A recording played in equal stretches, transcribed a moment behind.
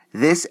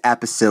This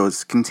episode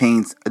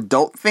contains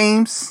adult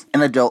themes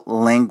and adult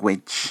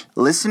language.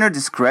 Listener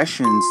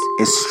discretion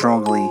is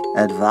strongly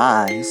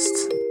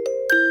advised.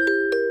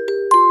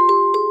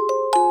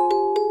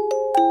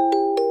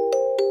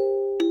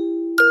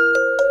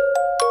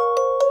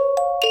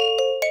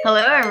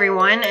 Hello,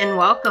 everyone, and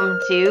welcome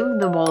to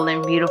the Bold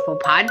and Beautiful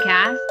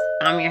podcast.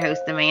 I'm your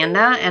host,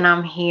 Amanda, and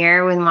I'm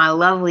here with my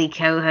lovely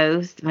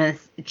co-host,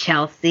 Miss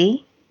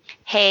Chelsea.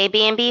 Hey,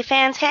 B&B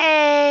fans,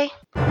 hey!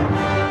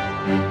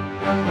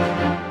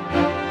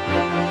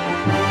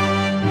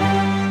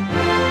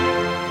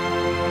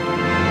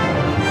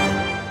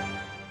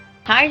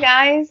 Hi,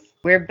 guys.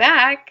 We're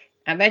back.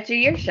 I bet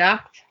you're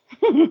shocked.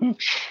 Who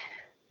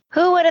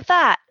would have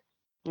thought?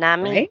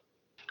 Not me. Right?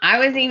 I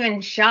was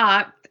even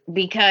shocked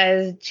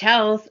because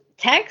Chelsea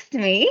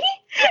texted me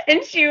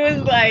and she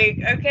was like,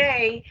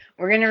 okay,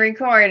 we're going to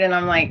record. And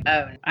I'm like,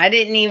 oh, I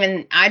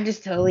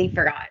just totally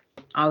forgot.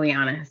 I'll be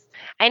honest.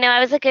 I know, I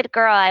was a good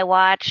girl. I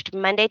watched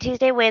Monday,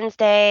 Tuesday,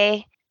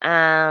 Wednesday.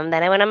 Then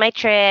I went on my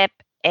trip.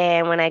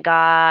 And when I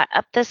got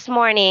up this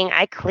morning,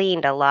 I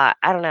cleaned a lot.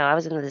 I don't know. I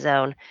was in the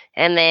zone.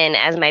 And then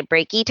as my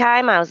breaky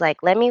time, I was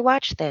like, let me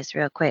watch this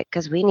real quick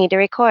because we need to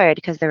record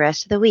because the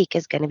rest of the week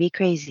is going to be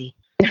crazy.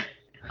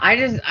 I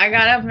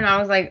got up and I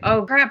was like,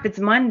 oh, crap, it's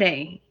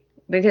Monday.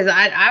 Because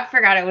I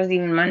forgot it was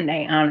even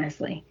Monday,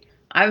 honestly.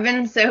 I've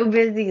been so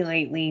busy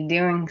lately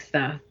doing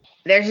stuff.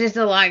 There's just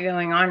a lot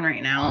going on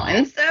right now.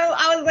 And so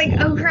I was like,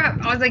 oh,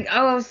 crap. I was like,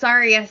 oh,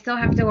 sorry. I still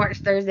have to watch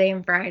Thursday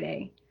and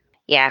Friday.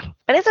 Yeah,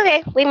 but it's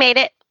okay. We made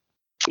it.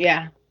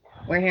 Yeah,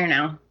 we're here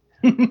now.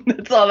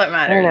 That's all that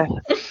matters.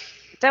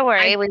 Don't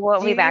worry. We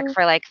won't be back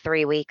for like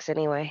 3 weeks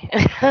anyway.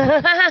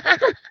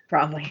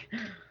 Probably.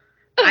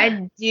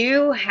 I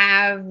do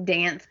have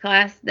dance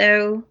class,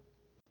 though,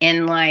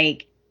 in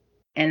like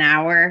an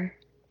hour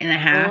and a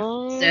half.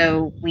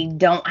 So we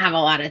don't have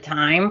a lot of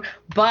time.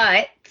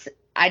 But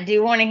I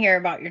do want to hear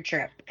about your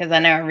trip because I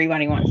know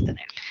everybody wants to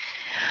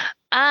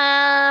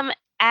know.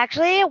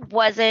 Actually, it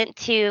wasn't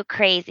too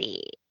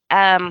crazy.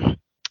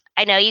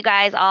 I know you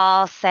guys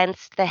all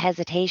sensed the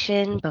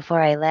hesitation before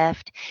I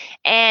left,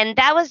 and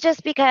that was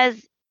just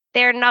because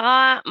they're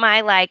not my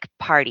like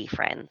party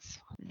friends.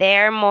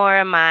 They're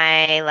more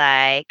my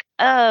like,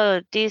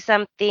 oh, do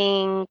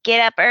something, get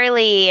up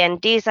early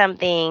and do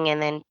something,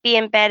 and then be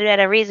in bed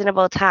at a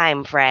reasonable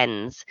time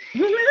friends.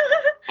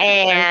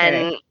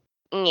 And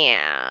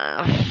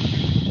yeah,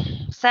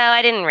 so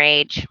I didn't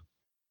rage.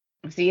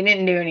 So you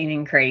didn't do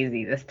anything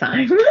crazy this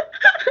time?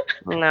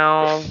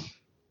 No.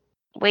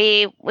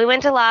 We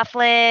went to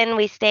Laughlin.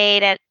 We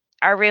stayed at,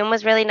 our room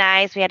was really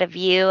nice. We had a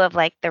view of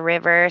like the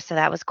river, so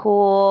that was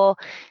cool.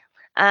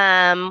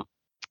 The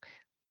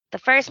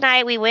first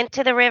night we went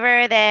to the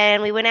river,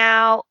 then we went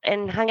out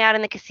and hung out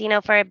in the casino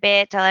for a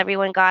bit till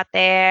everyone got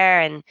there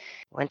and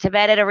went to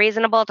bed at a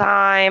reasonable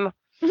time.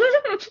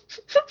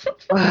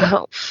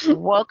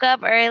 Woke up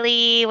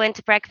early, went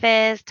to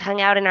breakfast,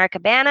 hung out in our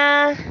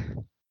cabana.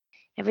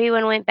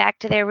 Everyone went back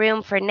to their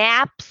room for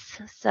naps,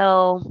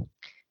 so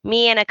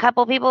me and a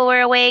couple people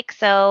were awake,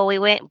 so we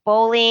went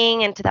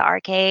bowling into the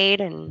arcade.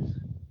 And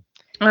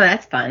oh,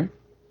 that's fun.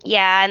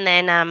 Yeah, and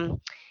then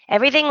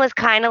everything was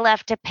kind of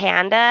left to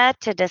Panda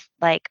to just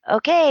like,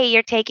 okay,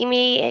 you're taking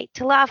me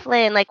to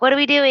Laughlin. Like, what are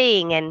we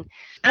doing? And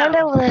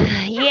Panda,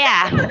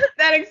 yeah.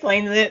 That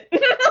explains it.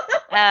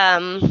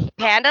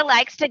 Panda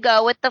likes to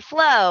go with the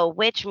flow,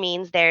 which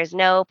means there's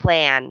no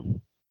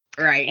plan.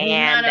 Right. He's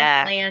not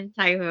a plan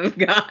type of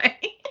guy.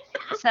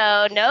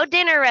 So no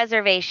dinner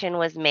reservation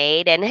was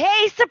made. And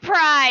hey,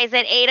 surprise,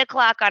 at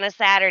 8:00 on a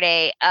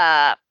Saturday,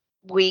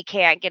 we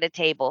can't get a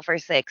table for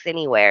 6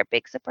 anywhere.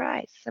 Big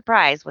surprise.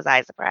 Surprise. Was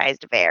I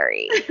surprised?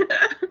 Very.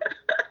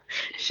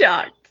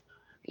 Shocked.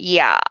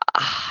 Yeah.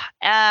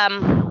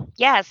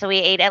 Yeah, so we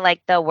ate at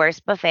like the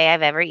worst buffet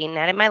I've ever eaten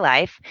at in my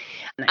life.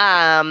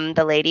 Nice.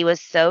 The lady was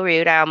so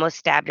rude. I almost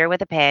stabbed her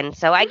with a pen.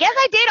 So I guess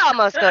I did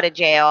almost go to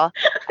jail.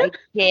 I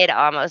did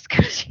almost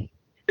go to jail.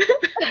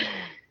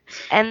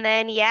 And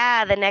then,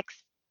 yeah, the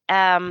next,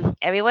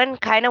 everyone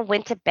kind of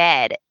went to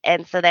bed.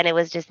 And so then it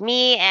was just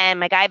me and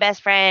my guy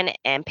best friend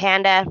and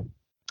Panda.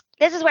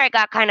 This is where it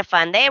got kind of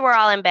fun. They were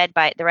all in bed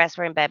the rest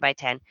were in bed by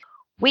 10.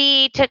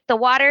 We took the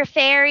water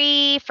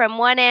ferry from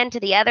one end to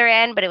the other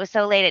end, but it was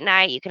so late at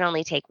night, you can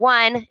only take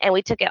one. And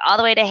we took it all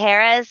the way to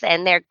Harrah's,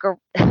 and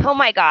oh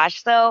my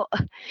gosh. So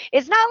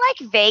it's not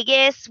like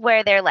Vegas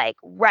where they're like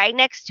right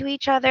next to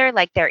each other.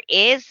 Like there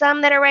is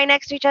some that are right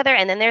next to each other.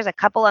 And then there's a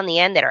couple on the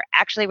end that are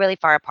actually really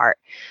far apart.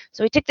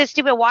 So we took this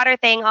stupid water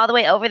thing all the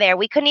way over there.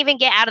 We couldn't even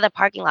get out of the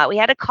parking lot. We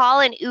had to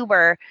call an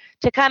Uber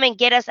to come and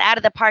get us out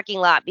of the parking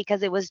lot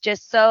because it was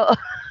just so...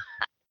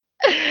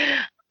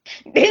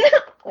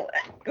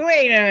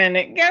 Wait a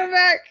minute. Go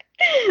back.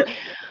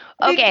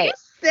 Okay.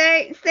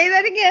 Say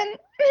that again.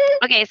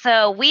 Okay,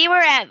 so we were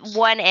at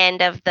one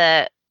end of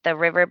the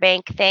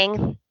riverbank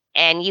thing,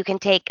 and you can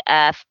take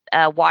a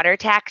water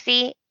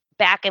taxi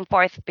back and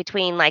forth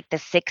between like the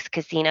 6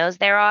 casinos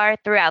there are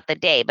throughout the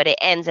day, but it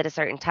ends at a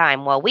certain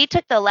time. Well, we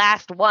took the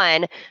last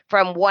one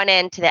from one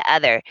end to the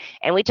other,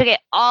 and we took it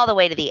all the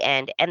way to the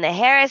end. And the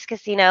Harris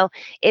Casino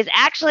is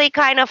actually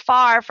kind of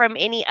far from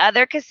any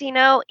other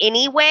casino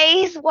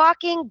anyways,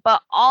 walking,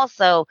 but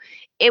also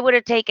it would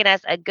have taken us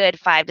a good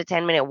 5 to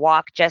 10 minute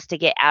walk just to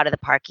get out of the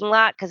parking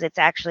lot, because it's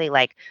actually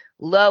like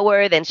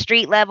lower than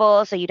street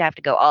level. So you'd have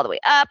to go all the way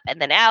up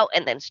and then out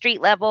and then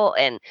street level.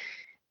 And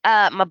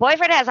my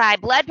boyfriend has high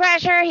blood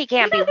pressure. He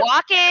can't be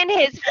walking.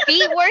 His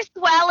feet were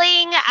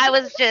swelling. I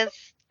was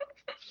just,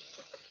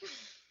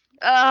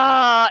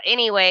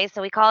 anyway,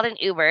 so we called an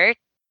Uber.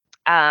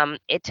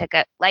 It took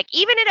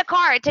even in a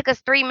car, it took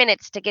us 3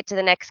 minutes to get to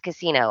the next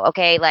casino.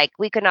 Okay. Like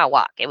we could not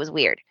walk. It was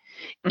weird.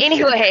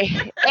 Anyway,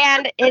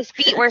 and his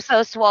feet were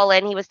so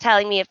swollen. He was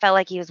telling me it felt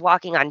like he was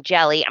walking on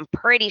jelly. I'm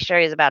pretty sure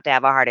he's about to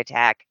have a heart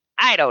attack.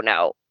 I don't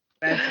know.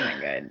 That's not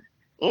good.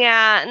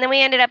 Yeah, and then we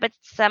ended up at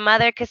some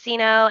other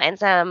casino, and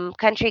some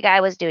country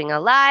guy was doing a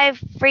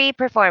live free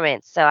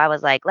performance. So I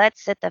was like,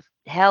 let's sit the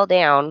hell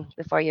down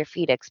before your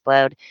feet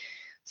explode.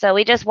 So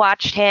we just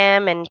watched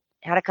him and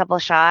had a couple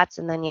shots,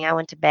 and then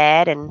went to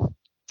bed, and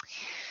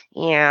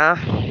yeah.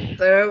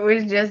 So it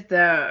was just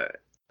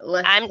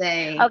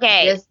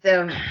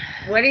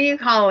what do you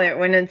call it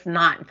when it's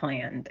not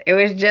planned? It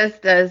was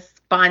just a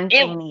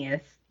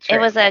spontaneous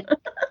trip.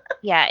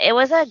 It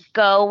was a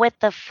go with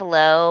the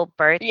flow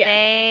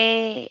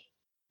birthday. Yeah.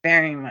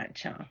 Very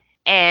much, huh?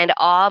 And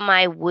all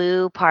my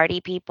woo party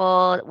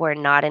people were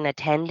not in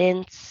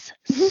attendance.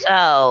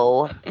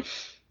 So,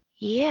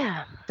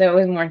 yeah. So it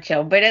was more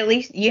chill. But at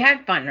least you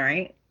had fun,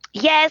 right?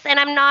 Yes, and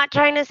I'm not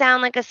trying to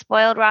sound like a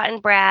spoiled, rotten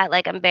brat.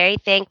 Like, I'm very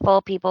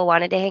thankful people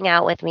wanted to hang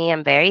out with me.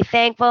 I'm very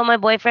thankful my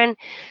boyfriend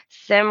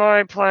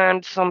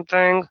semi-planned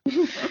something.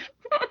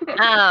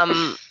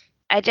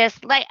 I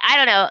just, I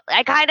don't know.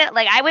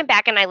 I went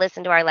back and I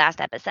listened to our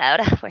last episode.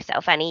 We're so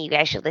funny. You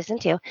guys should listen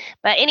to.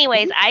 But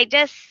anyways, I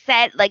just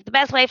said, the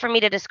best way for me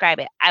to describe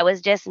it, I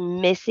was just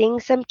missing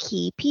some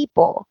key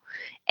people.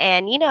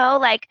 And,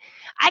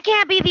 I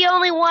can't be the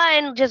only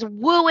one just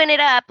wooing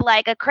it up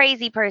like a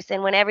crazy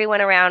person when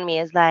everyone around me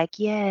is like,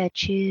 yeah,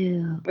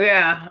 chill.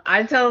 Yeah,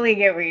 I totally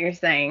get what you're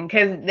saying.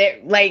 Because,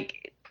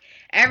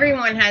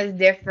 everyone has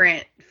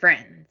different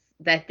friends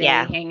that they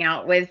hang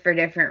out with for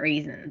different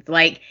reasons.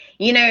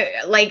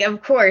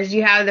 Of course,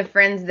 you have the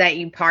friends that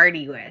you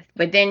party with,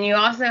 but then you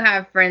also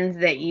have friends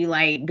that you,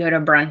 go to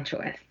brunch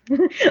with.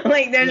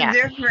 There's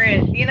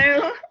different,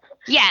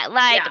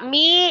 Yeah,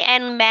 me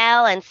and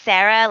Mel and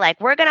Sarah,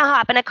 we're going to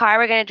hop in a car,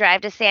 we're going to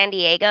drive to San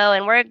Diego,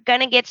 and we're going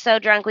to get so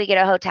drunk we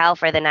get a hotel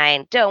for the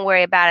night. Don't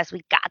worry about us,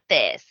 we got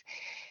this.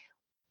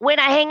 When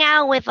I hang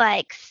out with,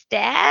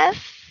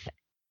 Steph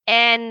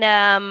and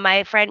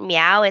my friend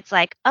Meow, it's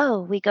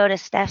we go to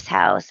Steph's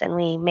house and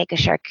we make a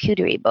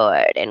charcuterie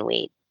board and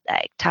we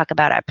talk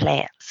about our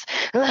plans.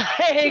 Yeah.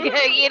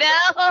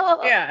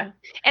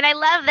 And I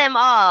love them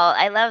all.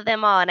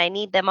 And I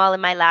need them all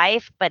in my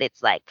life. But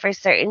it's for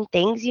certain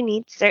things, you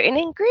need certain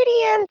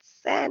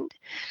ingredients. And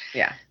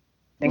yeah,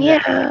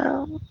 exactly.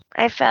 Yeah,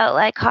 I felt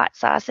like hot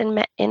sauce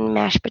in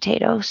mashed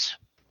potatoes.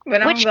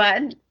 But I'm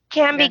glad.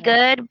 Can be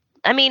good.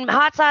 I mean,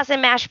 hot sauce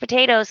and mashed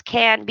potatoes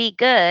can be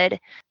good,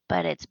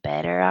 but it's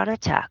better on a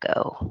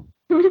taco.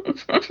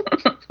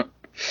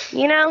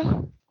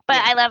 But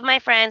I love my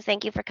friends.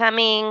 Thank you for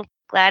coming.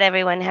 Glad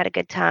everyone had a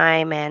good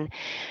time. And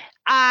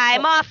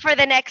I'm off for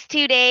the next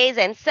 2 days,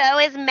 and so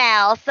is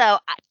Mel. So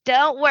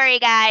don't worry,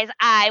 guys.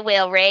 I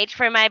will rage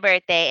for my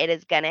birthday. It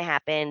is going to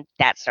happen.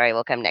 That story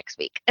will come next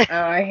week. Oh,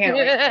 I can't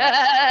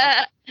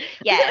wait.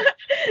 Yes.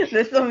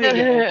 This will be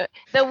good.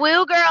 The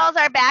Woo girls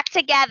are back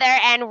together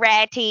and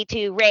ready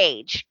to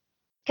rage.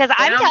 Because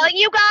I'm telling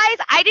you guys,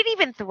 I didn't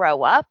even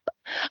throw up.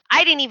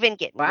 I didn't even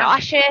get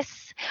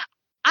nauseous.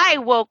 I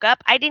woke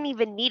up. I didn't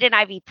even need an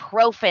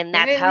ibuprofen.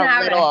 That's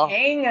how little. A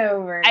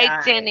hangover.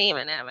 I didn't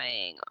even have a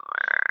hangover.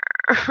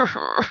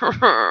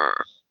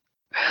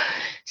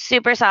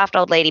 Super soft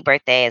old lady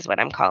birthday is what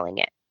I'm calling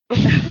it.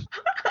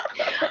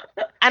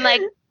 I'm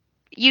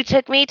you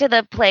took me to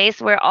the place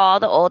where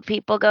all the old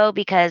people go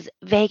because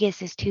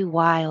Vegas is too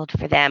wild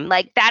for them.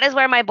 That is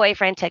where my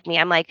boyfriend took me.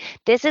 I'm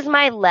this is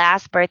my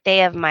last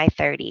birthday of my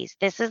 30s.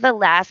 This is the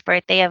last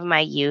birthday of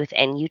my youth.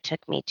 And you took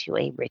me to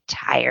a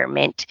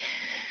retirement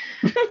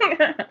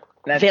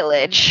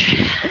village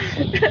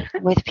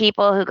with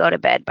people who go to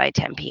bed by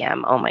 10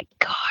 p.m. Oh my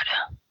God.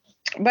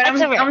 But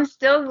I'm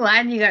still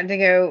glad you got to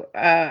go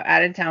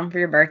out of town for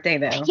your birthday,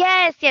 though.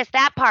 Yes,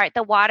 that part.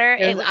 The water.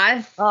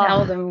 I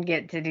seldom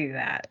get to do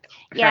that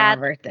for my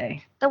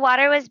birthday. The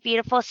water was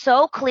beautiful.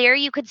 So clear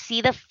you could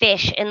see the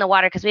fish in the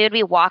water because we would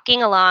be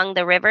walking along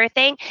the river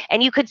thing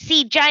and you could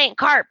see giant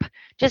carp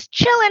just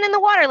chilling in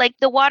the water.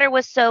 The water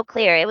was so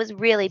clear. It was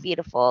really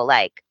beautiful.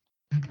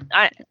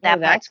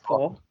 That's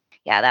cool.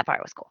 Yeah, that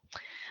part was cool.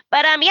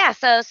 But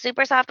so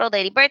super soft old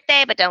lady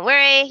birthday, but don't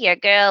worry, your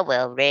girl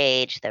will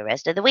rage the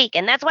rest of the week.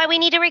 And that's why we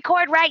need to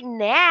record right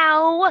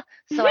now,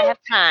 so I have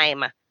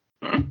time.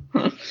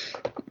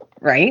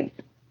 Right?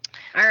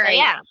 All right. So,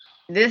 yeah.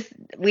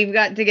 we've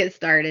got to get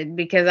started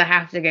because I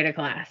have to go to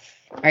class.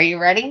 Are you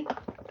ready?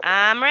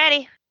 I'm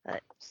ready.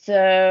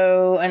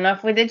 So,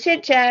 enough with the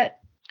chit chat.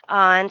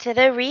 On to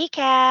the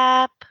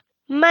recap.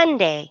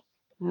 Monday,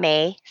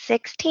 May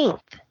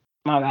 16th.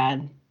 My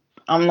bad.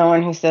 I'm the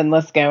one who said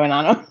let's go, and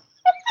I'm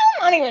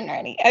not even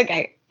ready.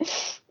 Okay.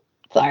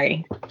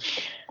 Sorry.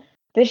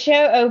 The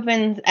show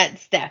opens at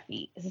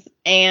Steffi's,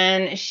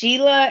 and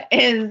Sheila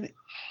is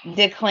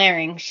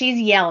declaring, she's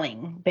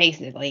yelling,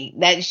 basically,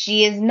 that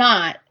she is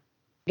not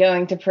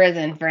going to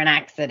prison for an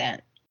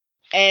accident.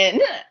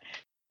 And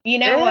you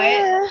know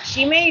what?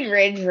 She made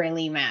Ridge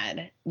really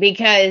mad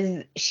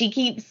because she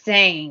keeps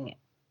saying,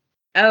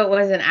 oh, it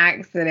was an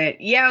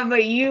accident. Yeah,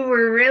 but you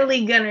were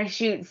really going to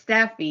shoot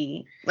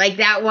Steffi. Like,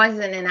 that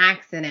wasn't an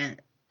accident.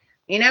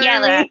 You know what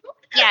I mean?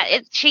 Yeah,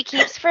 she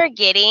keeps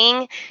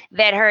forgetting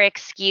that her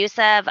excuse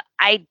of,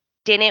 I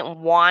didn't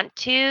want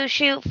to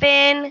shoot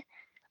Finn,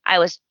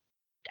 I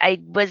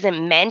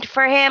wasn't meant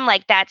for him,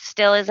 like, that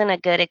still isn't a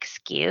good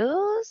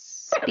excuse.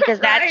 Because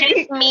that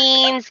just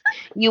means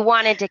you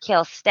wanted to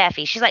kill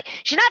Steffi. She's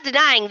not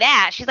denying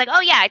that. She's like,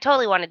 oh yeah, I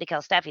totally wanted to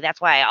kill Steffi. That's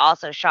why I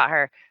also shot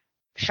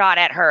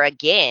at her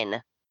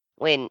again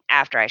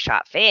after I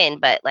shot Finn.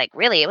 But like,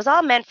 really, it was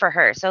all meant for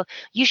her. So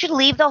you should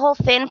leave the whole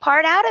Finn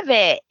part out of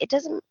it. It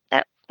doesn't,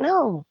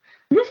 no.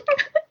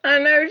 I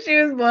know, she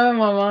was blowing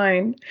my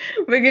mind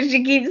because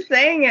she keeps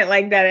saying it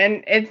like that.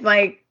 And it's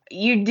like,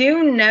 you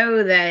do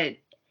know that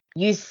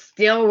you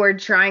still were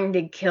trying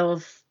to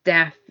kill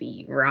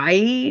Steffi,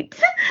 right?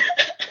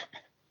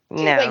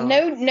 No. Like,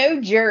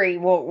 no jury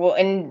will,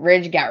 and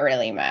Ridge got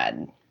really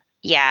mad.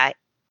 Yeah,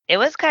 it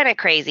was kind of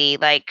crazy.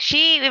 Like,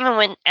 she even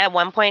when at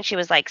one point she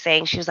was like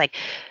saying, she was like,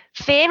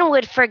 Finn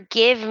would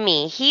forgive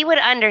me. He would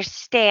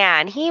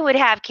understand. He would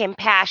have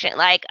compassion.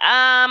 Like,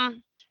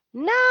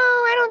 no,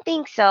 I don't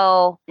think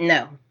so.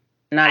 No,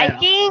 not at all. I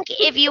think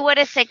if you would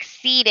have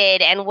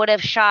succeeded and would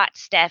have shot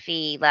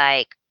Steffi,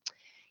 like,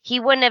 he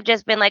wouldn't have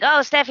just been like,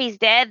 oh, Steffi's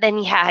dead, then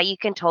yeah, you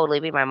can totally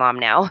be my mom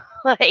now.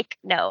 Like,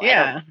 no,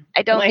 yeah,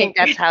 I don't think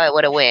that's how it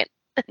would have went.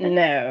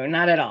 No,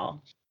 not at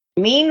all.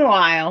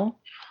 Meanwhile,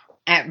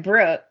 at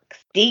Brooks,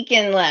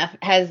 Deacon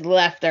has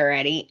left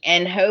already,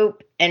 and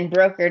Hope and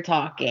Brooke are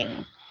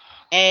talking.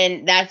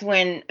 And that's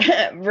when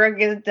Brooke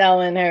is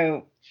telling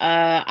Hope,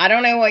 I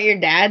don't know what your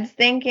dad's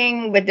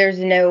thinking, but there's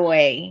no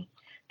way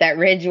that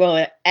Ridge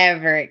will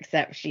ever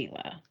accept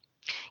Sheila.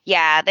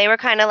 Yeah, they were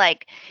kind of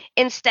like,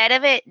 instead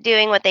of it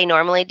doing what they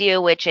normally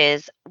do, which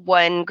is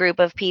one group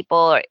of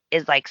people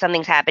is like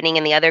something's happening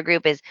and the other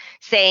group is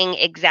saying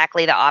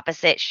exactly the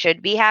opposite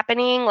should be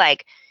happening,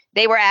 like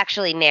they were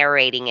actually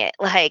narrating it.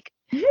 Like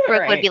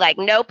Brooke would be like,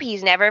 nope,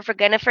 he's never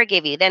going to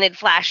forgive you. Then it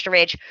flashed to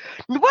Ridge,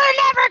 we're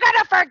never going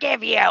to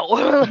forgive you.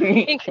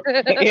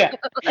 Yeah,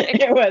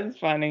 it was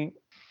funny.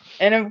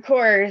 And of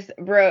course,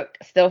 Brooke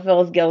still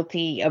feels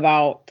guilty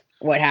about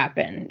what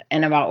happened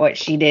and about what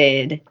she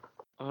did.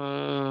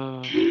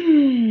 And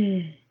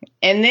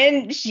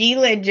then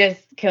Sheila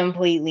just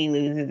completely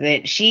loses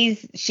it.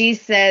 She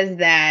says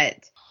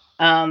that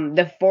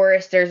the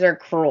Forresters are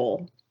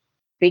cruel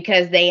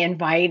because they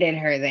invited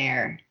her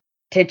there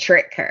to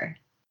trick her,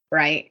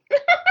 right?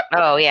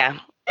 Oh, yeah.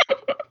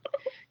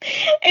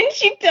 And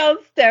she tells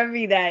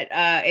Steffi that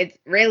it's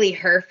really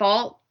her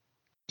fault.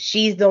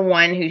 She's the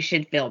one who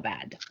should feel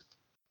bad.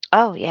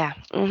 Oh, yeah.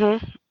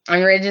 Mm-hmm.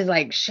 And Ridge is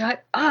like,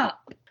 shut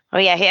up. Oh,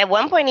 yeah. At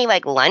one point, he,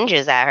 like,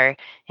 lunges at her.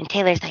 And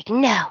Taylor's like,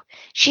 no,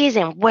 she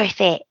isn't worth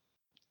it.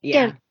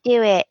 Yeah. Don't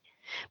do it.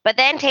 But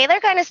then Taylor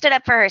kind of stood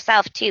up for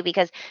herself, too,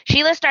 because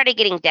Sheila started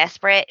getting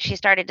desperate. She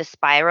started to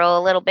spiral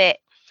a little bit.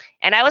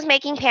 And I was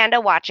making Panda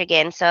watch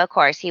again. So, of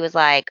course, he was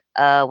like,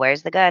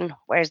 where's the gun?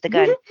 Where's the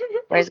gun?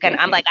 Where's the gun?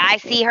 I'm like, I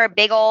see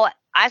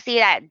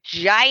that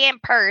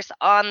giant purse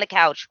on the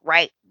couch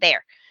right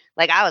there.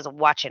 Like, I was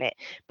watching it.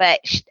 But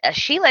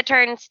Sheila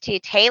turns to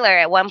Taylor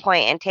at one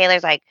point, and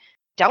Taylor's like,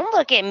 don't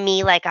look at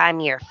me like I'm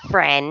your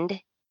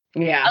friend.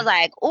 Yeah. I was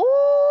like,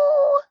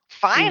 ooh,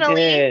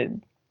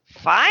 finally.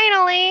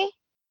 Finally.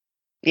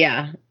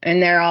 Yeah.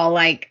 And they're all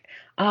like,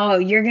 oh,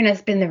 you're going to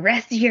spend the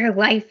rest of your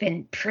life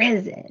in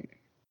prison.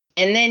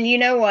 And then, you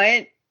know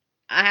what?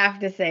 I have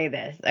to say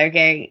this,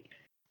 okay?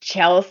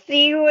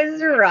 Chelsea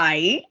was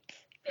right.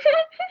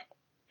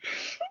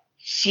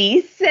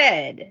 She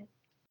said,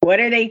 what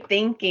are they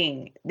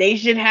thinking? They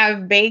should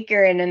have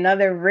Baker in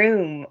another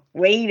room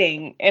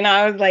waiting. And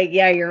I was like,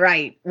 yeah, you're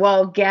right.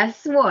 Well,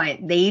 guess what?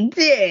 They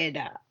did.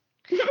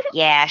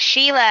 Yeah,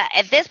 Sheila,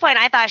 at this point,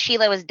 I thought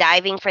Sheila was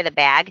diving for the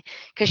bag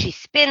because she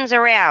spins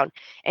around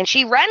and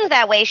she runs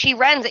that way. She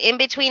runs in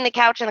between the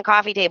couch and the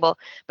coffee table,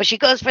 but she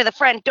goes for the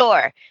front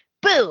door.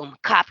 Boom,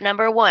 cop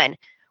number one.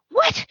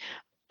 What?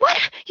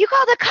 You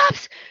called the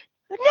cops?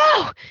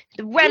 No!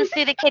 Runs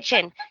through the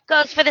kitchen,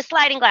 goes for the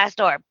sliding glass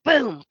door.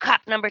 Boom,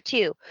 cop number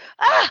two.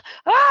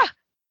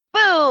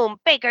 Boom,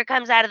 Baker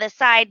comes out of the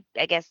side,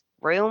 I guess,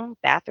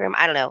 bathroom,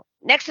 I don't know.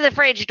 Next to the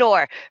fridge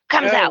door,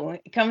 comes out.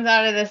 It comes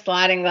out of the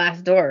sliding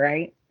glass door,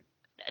 right?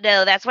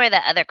 No, that's where the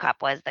other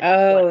cop was. That's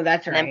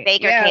and right. then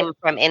Baker came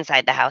from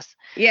inside the house.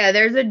 Yeah,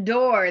 there's a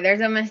door.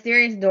 There's a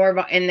mysterious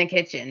door in the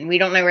kitchen. We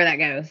don't know where that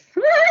goes.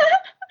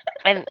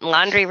 And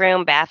laundry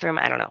room, bathroom,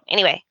 I don't know.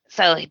 Anyway,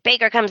 so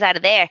Baker comes out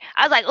of there.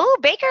 I was like, ooh,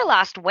 Baker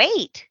lost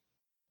weight.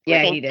 Yeah,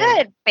 looking he did.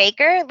 Good,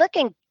 Baker.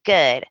 Looking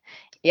good.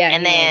 Yeah.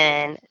 And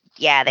then,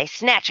 they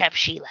snatch up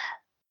Sheila.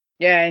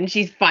 Yeah, and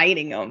she's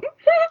fighting him.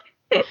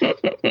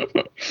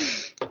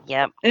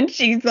 Yep. And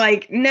she's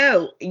like,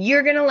 no,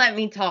 you're going to let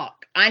me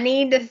talk. I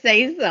need to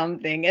say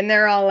something. And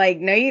they're all like,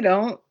 no, you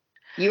don't.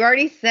 You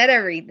already said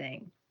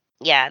everything.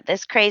 Yeah,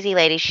 this crazy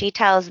lady, she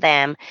tells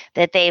them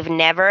that they've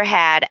never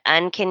had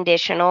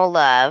unconditional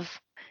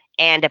love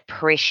and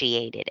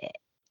appreciated it.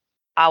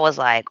 I was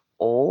like,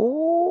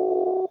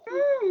 oh,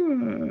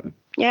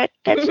 yeah,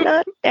 that's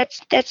not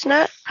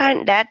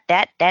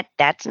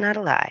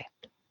a lie.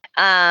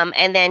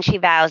 And then she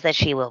vows that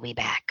she will be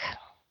back.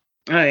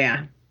 Oh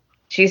yeah,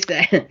 she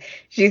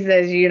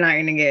says you're not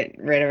gonna get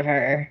rid of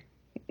her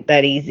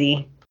that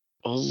easy.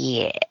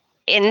 Yeah.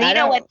 And you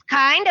know what's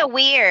kind of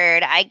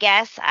weird, I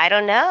guess, I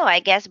don't know. I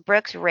guess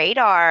Brooke's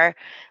radar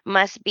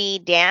must be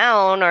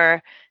down,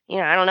 or,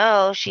 I don't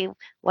know. She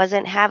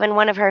wasn't having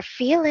one of her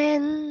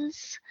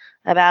feelings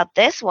about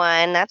this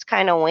one. That's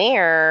kind of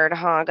weird,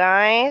 huh,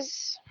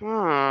 guys?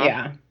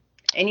 Yeah.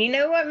 And you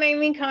know what made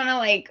me kind of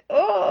like,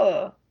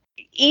 oh,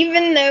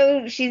 even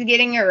though she's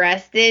getting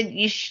arrested,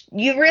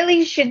 you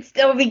really should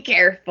still be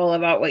careful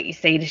about what you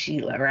say to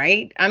Sheila,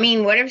 right? I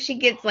mean, what if she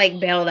gets like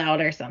bailed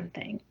out or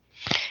something?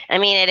 I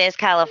mean, it is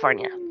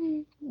California.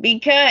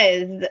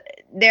 Because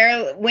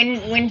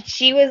when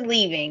she was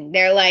leaving,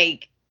 they're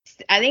like,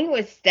 I think it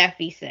was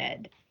Steffi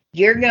said,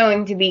 you're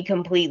going to be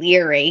completely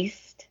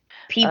erased.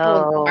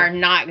 People are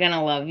not going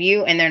to love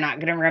you and they're not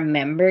going to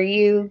remember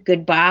you.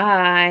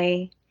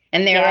 Goodbye.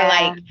 And they were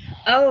like,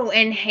 oh,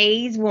 and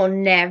Hayes will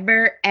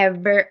never,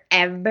 ever,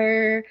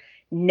 ever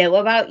know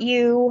about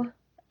you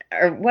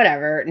or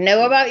whatever.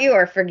 Know about you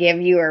or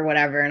forgive you or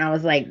whatever. And I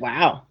was like,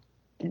 wow.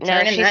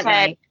 No, she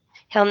said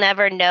he'll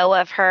never know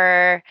of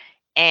her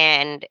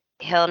and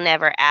he'll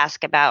never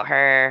ask about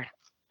her.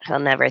 He'll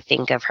never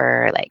think of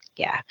her. Like,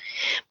 yeah.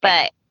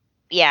 But,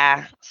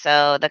 yeah.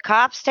 So the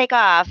cops take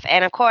off.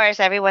 And, of course,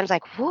 everyone's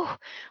like, whew,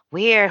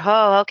 weird.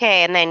 Oh,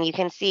 okay. And then you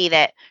can see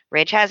that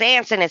Rich has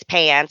ants in his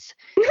pants.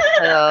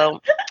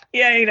 So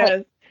yeah, he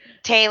does.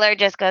 Taylor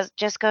just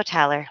go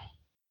tell her.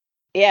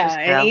 Yeah,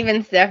 and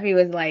even Steffi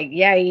was like,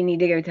 yeah, you need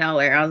to go tell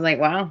her. I was like,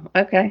 wow,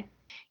 okay.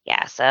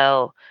 Yeah,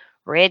 so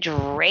Ridge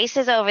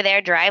races over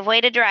there,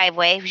 driveway to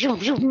driveway.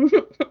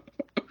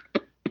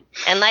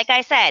 And like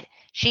I said,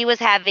 she was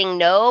having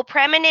no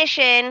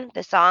premonition.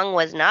 The song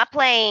was not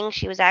playing.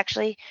 She was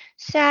actually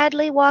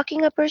sadly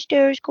walking up her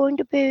stairs, going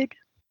to bed,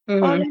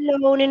 all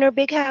alone in her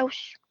big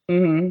house.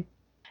 Mm-hmm.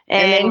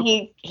 And then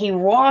he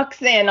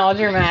walks in all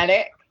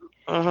dramatic,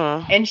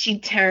 Mm-hmm. and she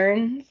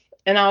turns,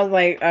 and I was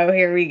like, oh,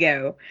 here we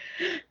go.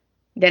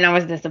 Then I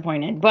was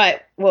disappointed,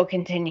 but we'll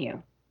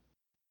continue.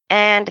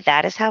 And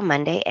that is how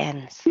Monday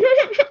ends.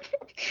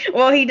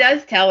 Well, he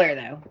does tell her,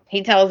 though.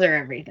 He tells her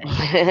everything.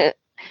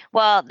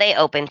 Well, they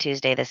open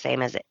Tuesday the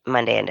same as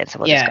Monday ended, so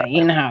we'll just go.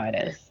 You know how it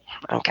is.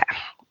 Okay.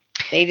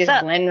 They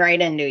just blend right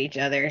into each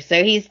other.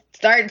 So he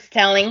starts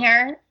telling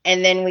her,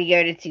 and then we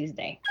go to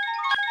Tuesday.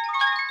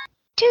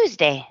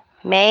 Tuesday,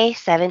 May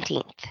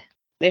 17th.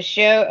 The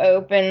show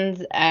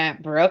opens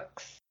at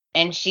Brooke's,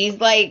 and she's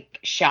like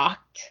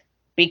shocked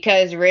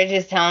because Ridge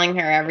is telling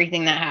her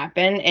everything that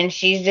happened, and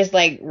she's just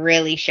like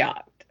really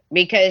shocked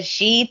because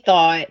she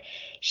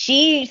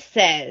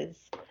says,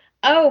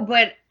 oh,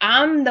 but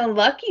I'm the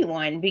lucky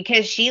one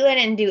because Sheila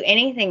didn't do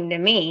anything to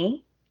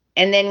me.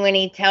 And then when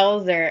he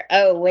tells her,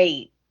 oh,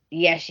 wait,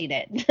 yes, she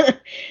did.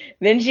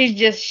 Then she's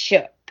just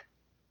shook.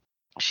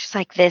 She's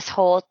like, this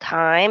whole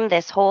time,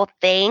 this whole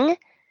thing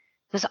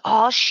was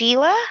all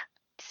Sheila?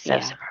 So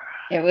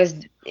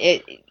surprised.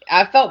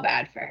 I felt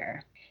bad for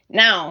her.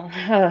 Now,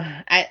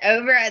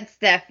 over at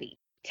Steffi,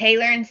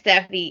 Taylor and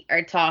Steffi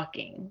are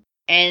talking.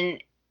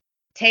 And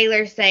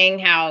Taylor's saying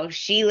how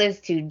Sheila's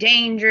too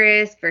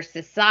dangerous for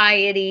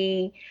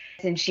society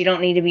and she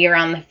don't need to be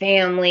around the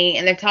family.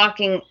 And they're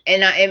talking,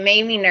 and it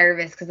made me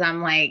nervous because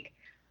I'm like,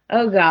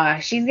 oh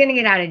gosh, she's going to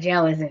get out of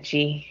jail, isn't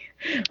she?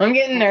 I'm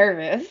getting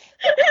nervous.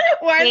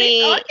 Why are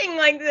they talking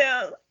like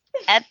this?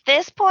 At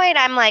this point,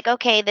 I'm like,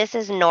 okay, this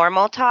is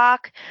normal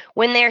talk.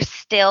 When they're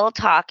still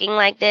talking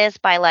like this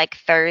by like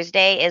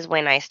Thursday is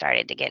when I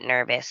started to get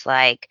nervous.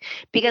 Like,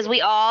 because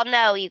we all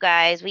know, you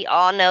guys, we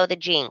all know the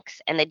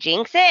jinx. And the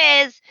jinx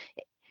is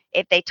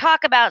if they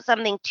talk about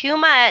something too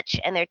much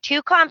and they're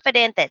too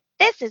confident that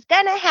this is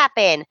going to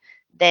happen,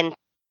 then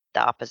the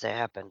opposite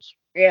happens.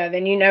 Yeah,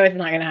 then you know it's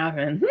not going to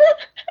happen.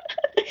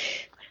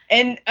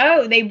 And,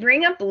 they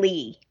bring up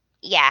Lee.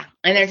 Yeah.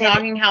 And they're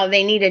talking how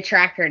they need to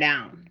track her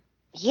down.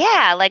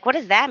 Yeah, like what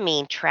does that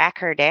mean, track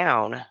her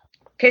down?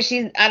 Because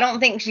I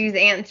don't think she's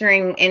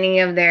answering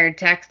any of their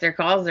texts or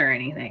calls or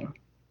anything.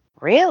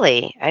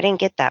 Really? I didn't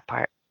get that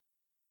part.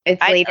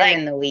 It's later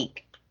in the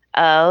week.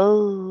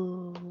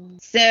 Oh.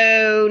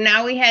 So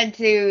now we head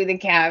to the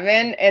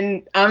cabin,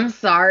 and I'm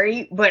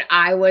sorry, but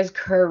I was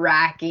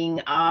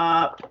cracking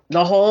up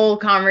the whole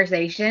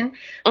conversation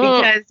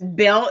because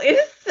Bill is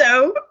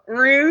so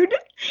rude.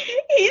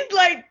 He's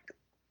like,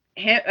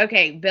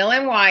 okay, Bill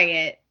and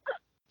Wyatt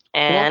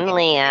and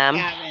Liam.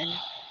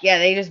 Yeah,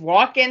 they just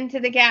walk into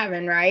the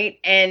cabin, right?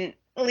 And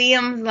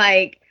Liam's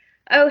like,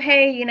 oh,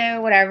 hey,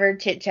 whatever,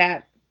 chit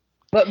chat.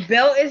 But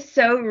Bill is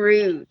so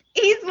rude.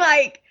 He's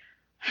like,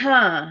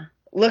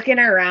 looking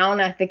around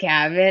at the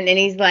cabin, and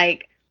he's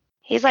like,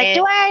 do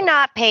I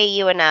not pay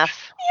you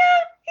enough?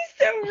 Yeah, he's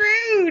so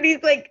rude.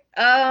 He's like,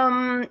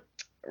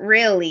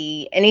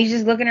 really? And he's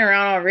just looking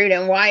around all rude,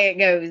 and Wyatt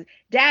goes,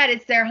 Dad,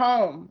 it's their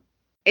home.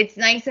 It's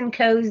nice and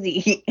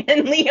cozy.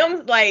 And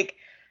Liam's like,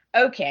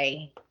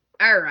 okay,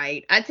 all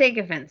right, I take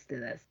offense to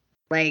this.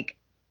 Like,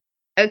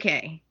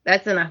 okay,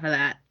 that's enough of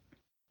that.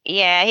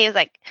 Yeah, he was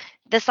like,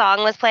 the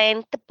song was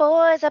playing, the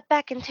boys are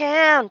back in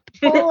town,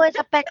 the boys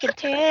are back in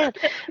town.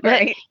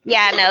 Right.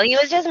 Yeah, no, he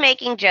was just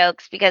making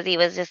jokes because he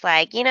was just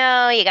like, you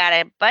got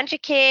a bunch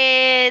of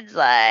kids,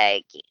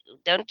 like,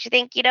 don't you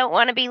think you don't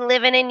want to be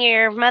living in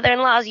your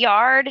mother-in-law's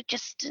yard?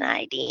 Just an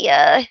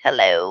idea.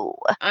 Hello.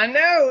 I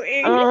know,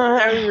 it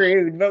was so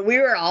rude, but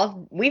we've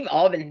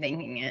all been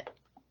thinking it.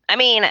 I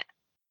mean,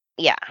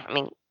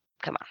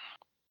 come on.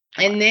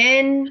 And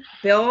then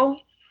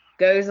Bill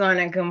goes on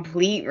a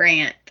complete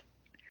rant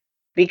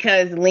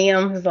because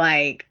Liam's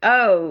like,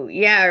 oh,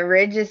 yeah,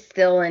 Ridge is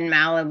still in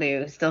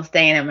Malibu, still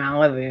staying in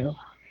Malibu.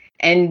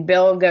 And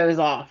Bill goes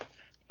off.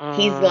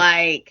 He's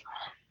like,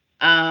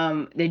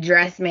 the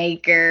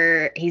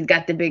dressmaker, he's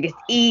got the biggest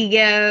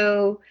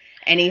ego.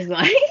 And he's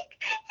like,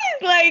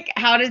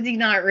 how does he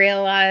not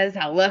realize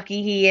how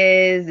lucky he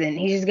is? And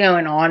he's just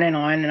going on. And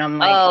I'm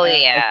like, oh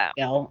yeah,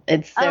 Bill,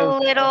 it's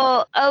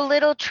so a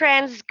little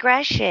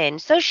transgression.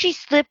 So she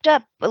slipped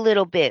up a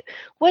little bit.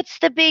 What's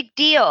the big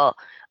deal?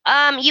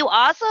 You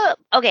also,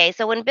 okay,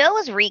 so when Bill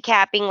was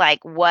recapping,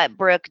 like, what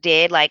Brooke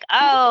did, like,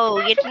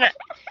 so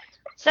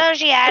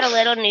she had a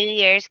little New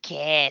Year's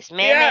kiss.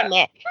 Man.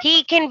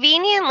 He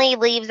conveniently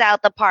leaves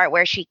out the part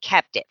where she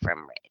kept it from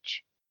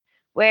Ridge,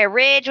 where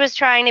Ridge was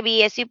trying to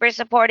be a super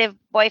supportive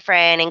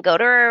boyfriend and go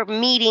to her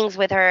meetings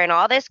with her and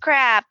all this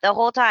crap. The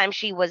whole time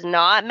she was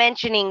not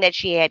mentioning that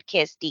she had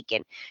kissed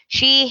Deacon.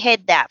 She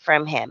hid that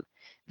from him.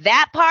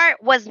 That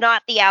part was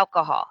not the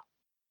alcohol.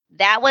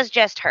 That was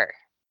just her.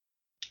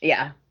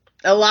 Yeah.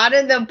 A lot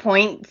of the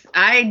points,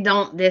 I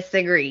don't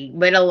disagree,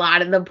 but a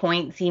lot of the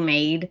points he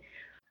made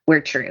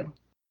were true.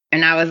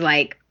 And I was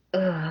like,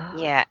 ugh.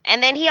 Yeah.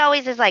 And then he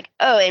always is like,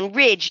 oh, and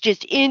Ridge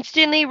just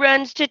instantly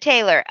runs to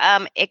Taylor.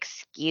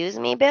 Excuse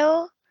me,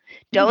 Bill?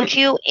 Don't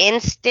you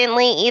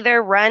instantly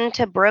either run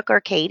to Brooke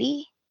or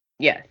Katie?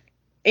 Yes.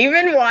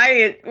 Even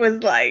Wyatt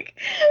was like,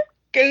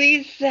 because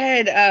he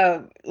said,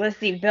 let's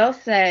see, Bill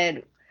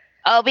said,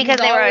 oh,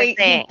 because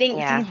he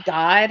thinks he's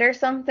God or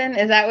something.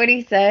 Is that what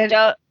he said?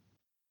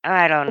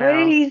 I don't know. What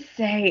did he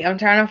say? I'm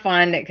trying to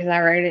find it because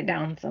I wrote it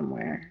down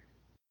somewhere.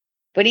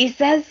 But he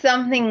says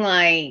something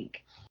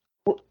like,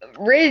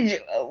 Ridge,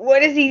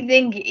 what does he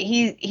think?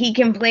 He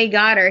can play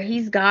God or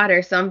he's God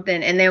or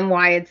something. And then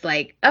Wyatt's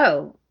like,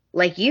 oh,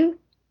 like you?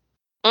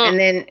 And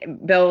then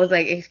Bill was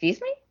like,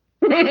 excuse me?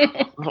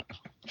 It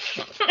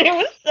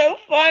was so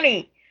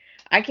funny.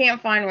 I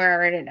can't find where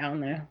I wrote it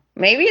down, though.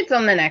 Maybe it's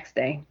on the next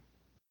day.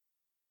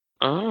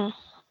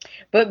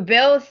 But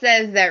Bill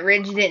says that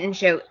Ridge didn't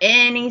show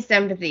any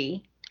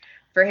sympathy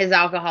for his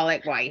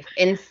alcoholic wife.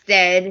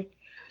 Instead,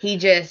 he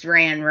just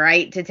ran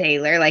right to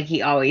Taylor like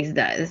he always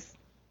does.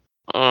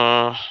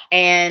 And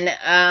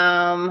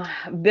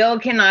Bill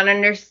cannot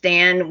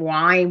understand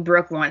why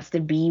Brooke wants to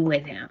be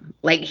with him.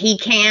 Like, he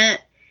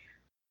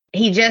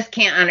just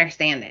can't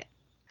understand it.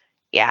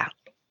 Yeah.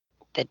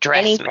 The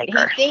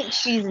dressmaker. He thinks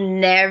she's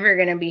never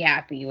going to be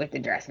happy with the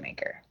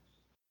dressmaker.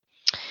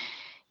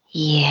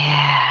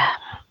 Yeah.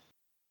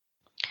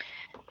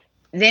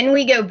 Then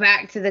we go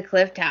back to the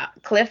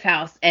Cliff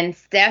House, and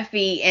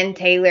Steffi and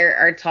Taylor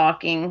are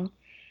talking.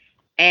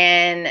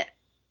 And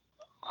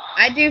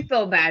I do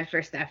feel bad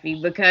for Steffi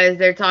because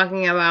they're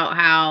talking about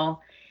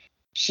how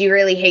she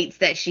really hates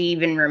that she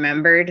even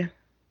remembered.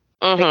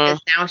 Because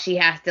now she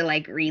has to,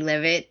 like,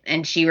 relive it.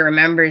 And she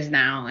remembers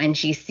now, and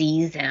she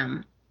sees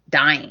him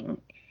dying.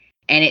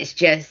 And it's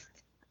just,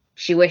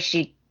 she wished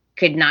she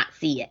could not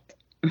see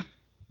it.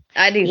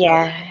 I do feel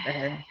bad for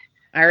her.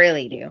 I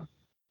really do.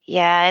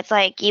 Yeah, it's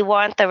like you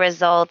want the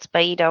results,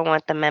 but you don't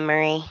want the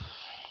memory.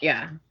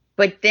 Yeah.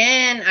 But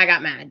then I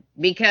got mad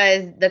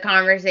because the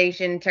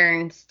conversation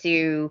turns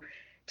to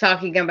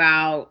talking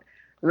about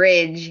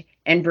Ridge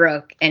and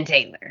Brooke and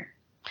Taylor.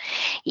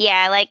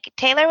 Yeah, like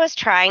Taylor was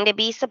trying to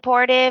be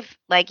supportive.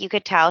 Like you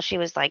could tell she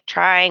was like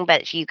trying,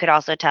 but you could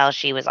also tell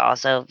she was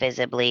also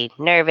visibly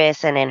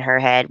nervous and in her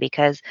head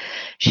because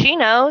she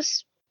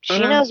knows. She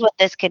knows what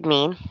this could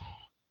mean.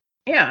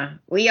 Yeah,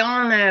 we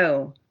all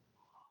know.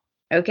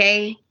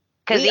 Okay?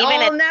 Because even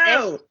all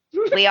know.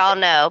 We all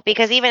know,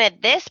 because even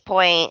at this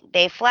point,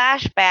 they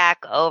flash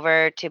back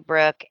over to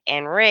Brooke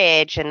and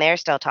Ridge, and they're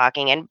still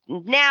talking. And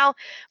now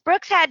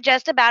Brooke's had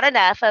just about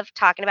enough of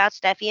talking about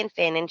Steffi and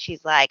Finn, and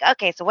she's like,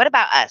 okay, so what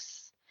about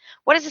us?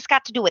 What has this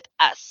got to do with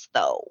us,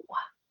 though?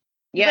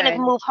 You Yeah. gonna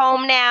move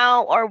home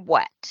now, or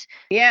what?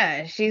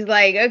 Yeah, she's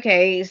like,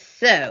 okay,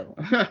 so.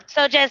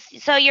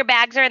 So your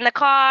bags are in the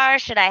car.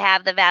 Should I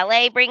have the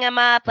valet bring them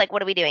up? Like,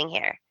 what are we doing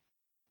here?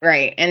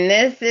 Right. And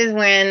this is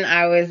when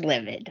I was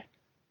livid.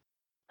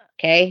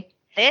 Okay.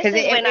 This is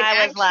when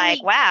I was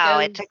like, wow,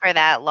 it took her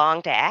that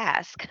long to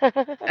ask.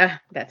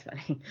 That's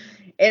funny.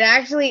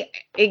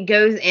 It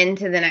goes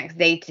into the next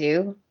day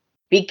too,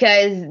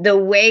 because the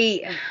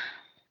way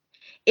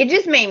it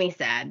just made me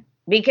sad,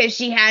 because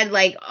she had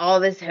like all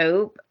this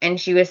hope and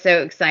she was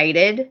so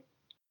excited,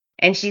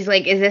 and she's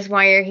like, is this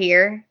why you're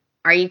here?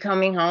 Are you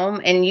coming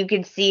home? And you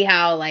could see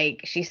how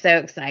like she's so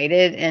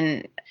excited,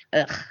 and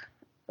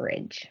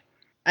Ridge.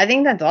 I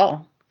think that's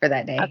all for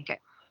that day.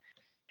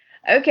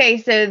 Okay,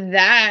 so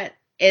that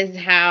is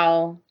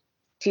how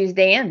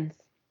Tuesday ends.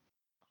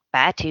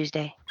 Bye,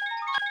 Tuesday.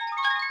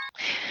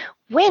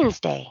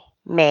 Wednesday,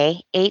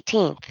 May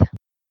 18th.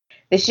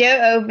 The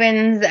show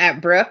opens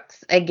at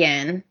Brooke's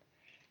again,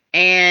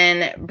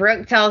 and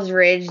Brooke tells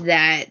Ridge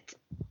that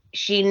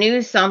she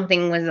knew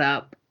something was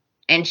up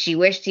and she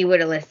wished he would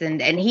have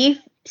listened. And he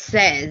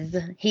says,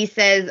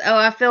 oh,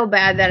 I feel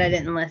bad that I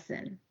didn't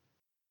listen.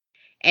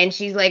 And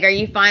she's like, are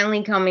you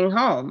finally coming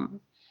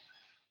home?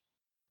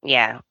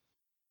 Yeah.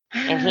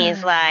 And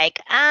he's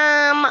like,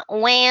 well,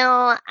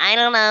 I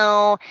don't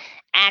know.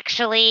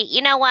 Actually,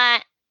 you know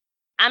what?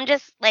 I'm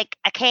just like,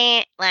 I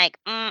can't, like,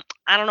 I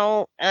don't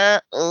know.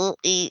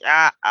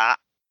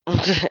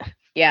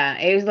 Yeah,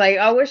 it was like,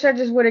 I wish I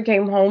just would have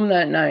came home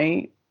that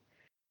night.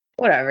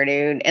 Whatever,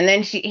 dude. And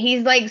then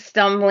he's like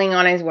stumbling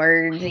on his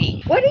words.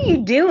 What are you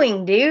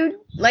doing, dude?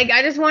 Like,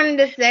 I just wanted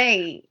to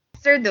say,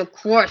 answer the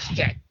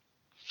question.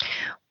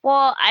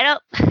 Well,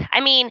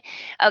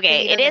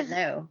 okay, it is.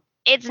 Know.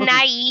 It's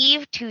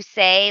naive to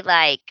say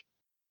like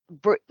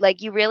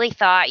you really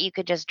thought you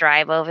could just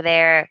drive over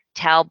there,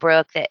 tell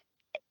Brooke that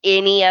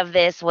any of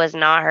this was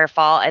not her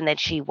fault and that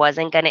she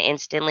wasn't going to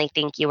instantly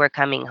think you were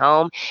coming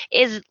home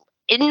is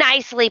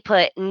nicely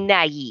put,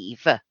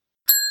 naive.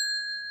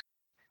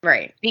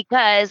 Right.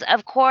 Because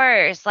of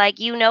course, like,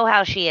 you know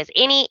how she is.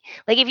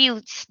 If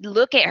you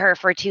look at her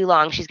for too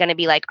long, she's going to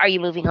be like, are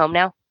you moving home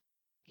now?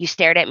 You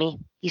stared at me.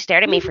 You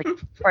stared at me for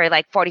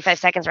like 45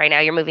 seconds right now.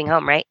 You're moving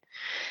home, right?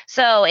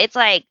 So it's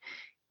like,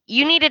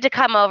 you needed to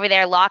come over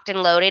there locked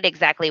and loaded,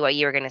 exactly what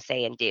you were going to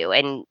say and do.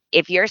 And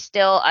if you're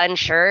still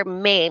unsure,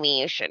 maybe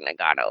you shouldn't have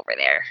gone over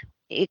there.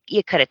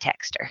 You could have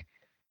texted her.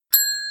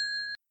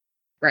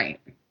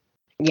 Right.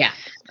 Yeah.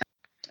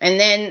 And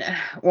then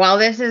while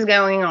this is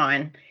going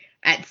on,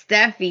 at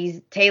Steffi's,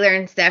 Taylor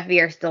and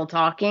Steffi are still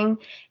talking.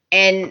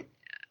 And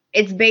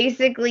it's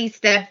basically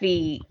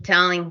Steffi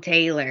telling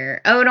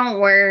Taylor, oh, don't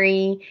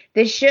worry.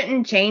 This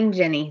shouldn't change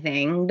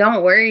anything.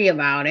 Don't worry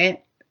about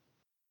it.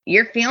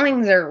 Your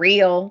feelings are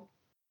real.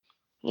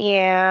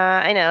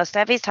 Yeah, I know.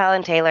 Steffi's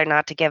telling Taylor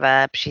not to give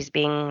up. She's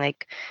being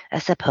like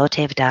a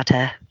supportive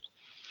daughter.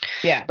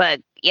 Yeah.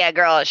 But yeah,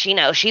 girl, she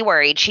knows. She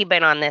worried. She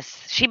been on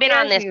this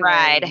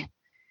ride. Worried.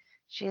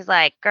 She's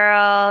like,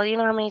 girl, you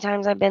know how many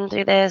times I've been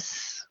through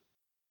this?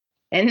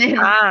 And then,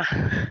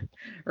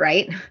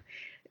 right?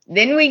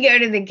 Then we go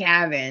to the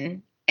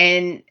cabin,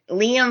 and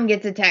Liam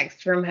gets a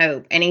text from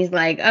Hope, and he's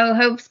like, oh,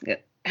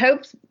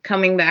 Hope's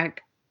coming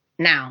back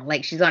now.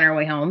 Like, she's on her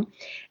way home.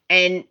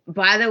 And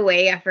by the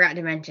way, I forgot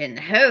to mention,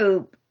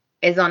 Hope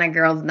is on a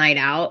girls' night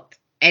out.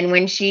 And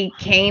when she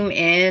came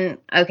in,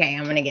 okay,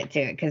 I'm going to get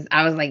to it because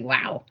I was like,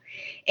 wow.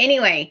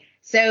 Anyway,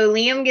 so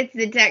Liam gets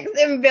the text,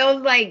 and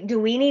Bill's like, do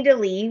we need to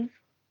leave?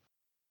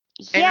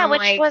 Yeah,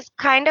 which was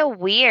kind of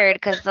weird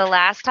because the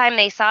last time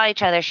they saw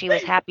each other, she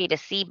was happy to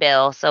see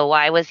Bill. So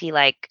why was he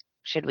like,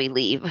 should we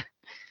leave?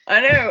 I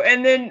know.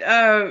 And then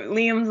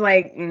Liam's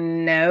like,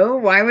 no,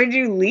 why would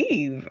you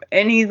leave?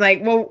 And he's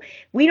like, well,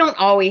 we don't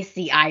always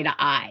see eye to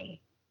eye.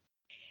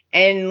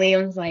 And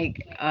Liam's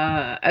like,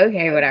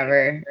 okay,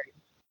 whatever.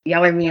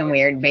 Y'all are being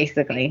weird,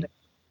 basically.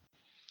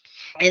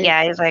 And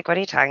yeah, he's like, what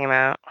are you talking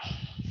about?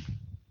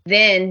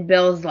 Then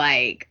Bill's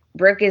like,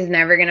 Brooke is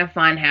never going to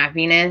find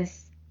happiness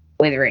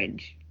with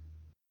Ridge.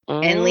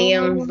 And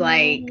Liam's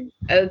like,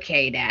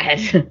 okay,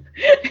 Dad.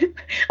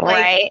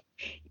 Right.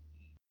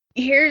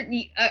 Here,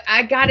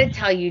 I gotta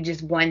tell you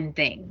just one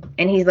thing.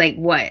 And he's like,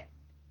 what?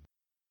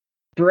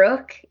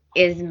 Brooke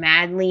is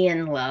madly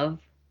in love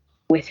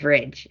with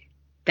Ridge.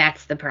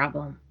 That's the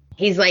problem.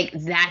 He's like,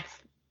 that's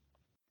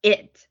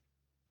it.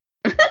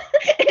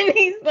 And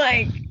he's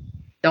like,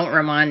 don't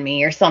remind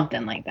me, or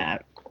something like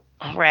that.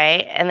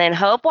 Right. And then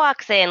Hope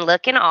walks in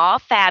looking all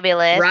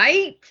fabulous.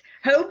 Right?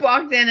 Hope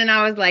walked in and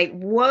I was like,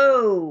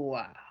 whoa.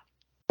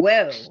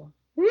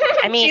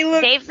 I mean, she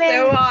looks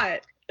so hot.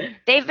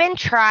 They've been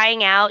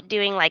trying out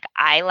doing like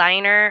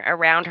eyeliner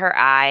around her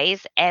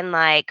eyes, and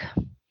like,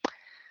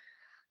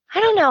 I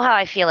don't know how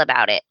I feel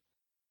about it.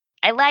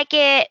 I like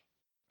it,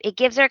 it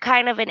gives her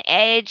kind of an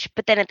edge,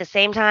 but then at the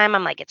same time,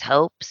 I'm like, it's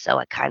Hope, so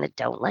I kind of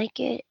don't like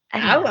it.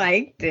 I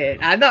liked it.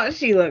 I thought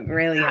she looked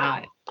really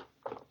hot.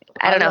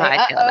 I don't know how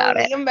I feel about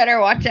it. You better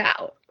watch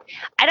out.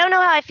 I don't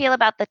know how I feel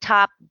about the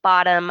top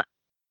bottom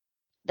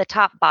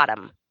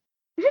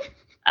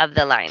of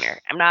the liner.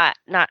 I'm not,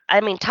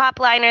 I mean, top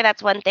liner,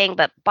 that's one thing,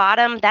 but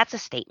bottom, that's a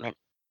statement.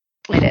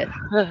 It is.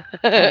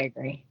 I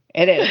agree.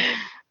 It is.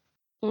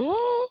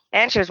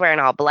 And she was wearing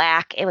all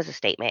black. It was a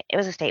statement.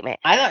 I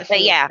thought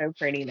she was so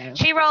pretty though.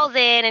 She rolls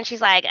in and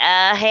she's like,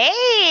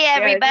 hey,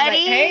 everybody.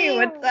 Like, hey,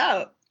 what's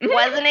up?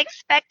 Wasn't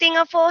expecting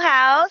a full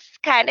house.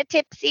 Kind of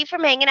tipsy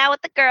from hanging out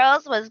with the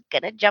girls. Was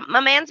going to jump my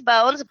man's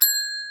bones.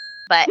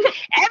 But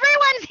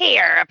everyone's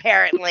here,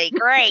 apparently.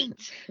 Great.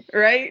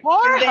 Right?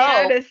 Poor they Hope.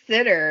 had a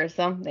sitter or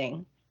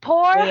something.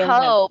 Poor Liam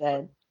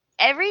Hope.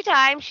 Every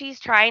time she's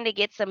trying to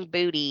get some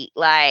booty,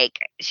 like,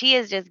 she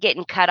is just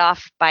getting cut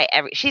off by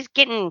she's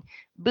getting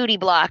booty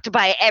blocked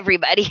by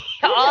everybody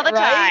all the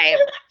time.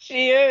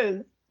 She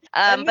is.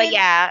 But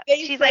yeah,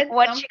 she's like,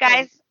 what you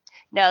guys...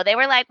 No, they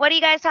were like, what are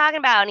you guys talking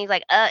about? And he's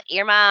like,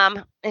 your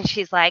mom. And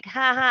she's like,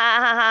 ha, ha,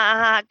 ha,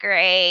 ha, ha,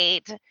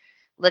 great.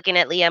 Looking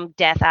at Liam,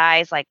 death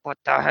eyes, like, what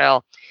the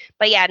hell?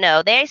 But yeah,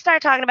 no, they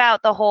start talking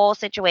about the whole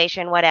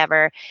situation,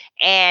 whatever.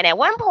 And at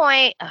one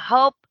point,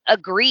 Hope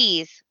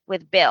agrees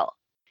with Bill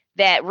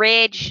that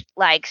Ridge,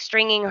 like,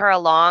 stringing her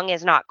along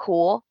is not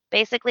cool,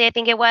 basically, I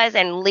think it was.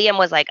 And Liam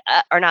was like,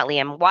 or not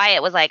Liam,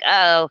 Wyatt was like,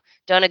 oh,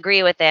 don't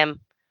agree with him.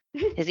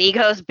 His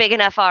ego's big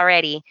enough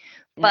already.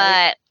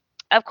 But,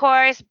 of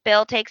course,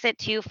 Bill takes it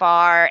too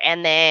far,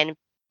 and then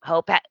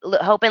Hope and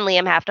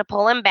Liam have to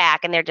pull him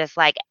back, and they're just,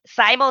 like,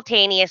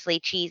 simultaneously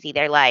cheesy.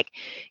 They're like,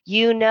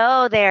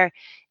 their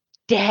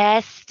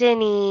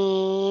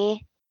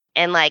destiny.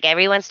 And, like,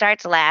 everyone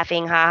starts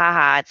laughing. Ha, ha,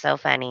 ha. It's so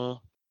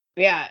funny.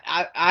 Yeah,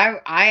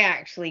 I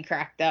actually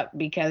cracked up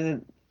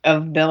because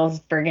of Bill's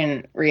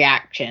friggin'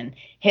 reaction.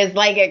 His,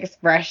 like,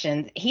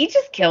 expressions. He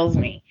just kills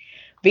me.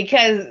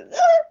 Because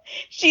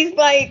she's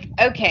like,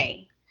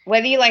 okay,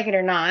 whether you like it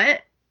or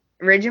not,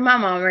 Ridge and my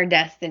mom are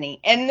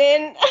destiny. And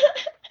then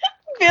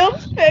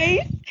Bill's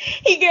face,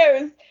 he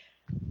goes,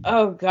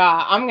 oh,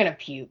 God, I'm going to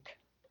puke.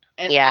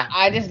 And yeah.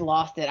 I just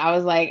lost it. I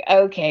was like,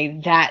 okay,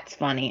 that's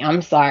funny.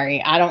 I'm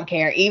sorry. I don't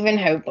care. Even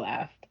Hope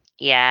laughed.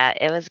 Yeah,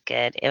 it was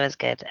good.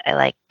 I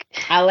like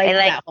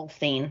that whole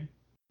scene.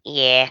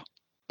 Yeah.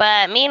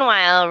 But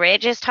meanwhile,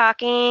 Ridge is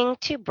talking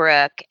to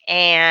Brooke,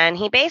 and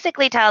he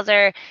basically tells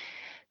her,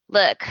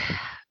 look,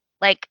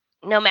 like,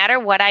 no matter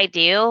what I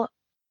do,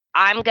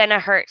 I'm going to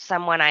hurt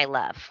someone I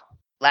love.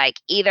 Like,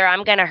 either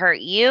I'm going to hurt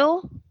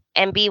you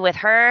and be with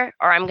her,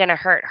 or I'm going to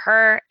hurt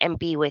her and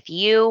be with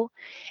you.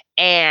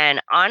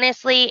 And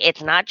honestly,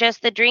 it's not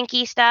just the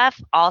drinky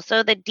stuff,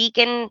 also the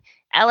Deacon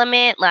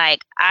element.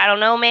 Like, I don't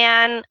know,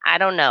 man. I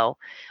don't know.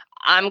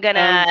 I'm going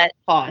to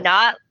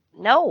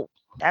no,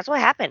 that's what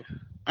happened.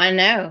 I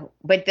know,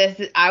 but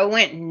I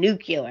went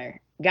nuclear.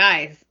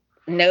 Guys,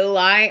 no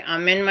lie,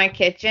 I'm in my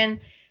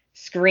kitchen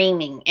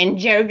screaming, and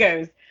Joe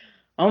goes,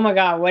 oh my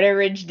God, what did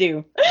Ridge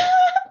do?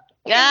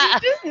 Yeah.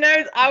 He just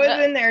knows. I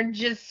was in there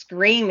just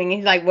screaming.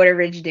 He's like, what did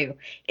Ridge do?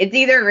 It's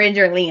either Ridge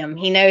or Liam.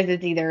 He knows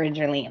it's either Ridge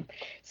or Liam.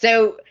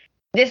 So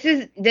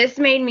this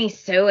made me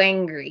so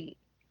angry.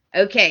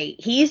 Okay,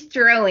 he's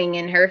throwing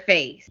in her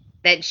face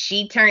that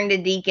she turned to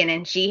Deacon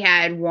and she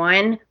had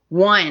one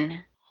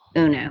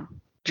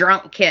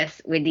drunk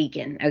kiss with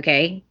Deacon,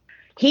 okay?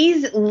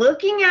 He's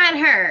looking at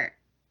her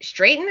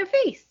straight in the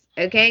face,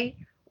 okay?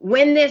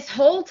 When the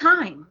whole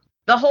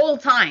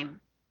time,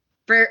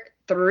 for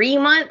 3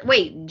 months,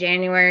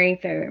 January,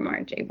 February,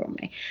 March, April,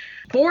 May,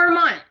 4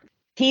 months,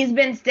 he's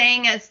been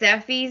staying at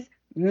Steffi's,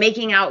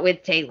 making out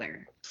with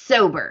Taylor,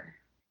 sober.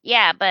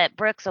 Yeah, but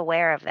Brooke's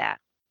aware of that.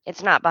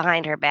 It's not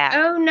behind her back.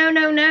 Oh, no.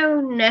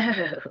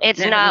 It's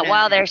not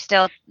while they're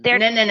still... No.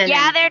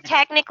 Yeah, they're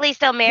technically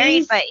still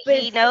married, but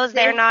he knows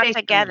they're not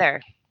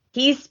together.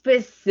 He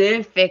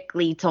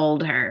specifically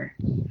told her,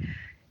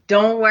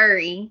 don't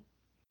worry.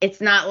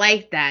 It's not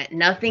like that.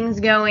 Nothing's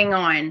going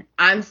on.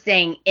 I'm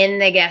staying in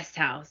the guest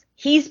house.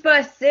 He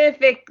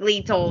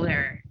specifically told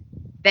her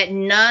that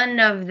none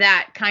of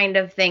that kind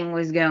of thing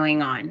was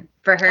going on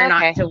for her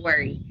not to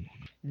worry.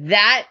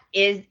 That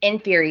is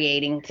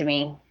infuriating to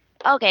me.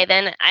 Okay,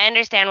 then I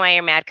understand why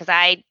you're mad, because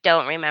I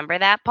don't remember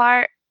that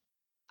part.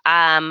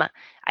 I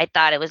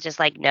thought it was just,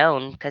 like,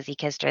 known because he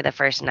kissed her the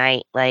first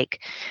night. Like,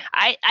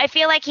 I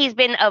feel like he's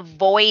been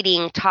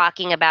avoiding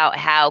talking about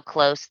how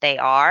close they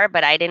are,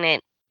 but I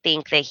didn't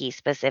think that he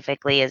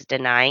specifically is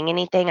denying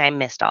anything. I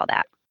missed all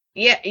that.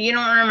 Yeah, you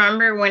don't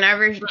remember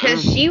whenever,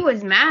 because she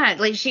was mad.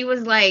 Like, she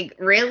was like,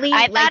 really?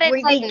 I thought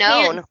it's, like,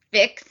 known. Can't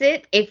fix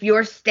it if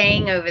you're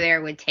staying over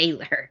there with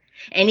Taylor.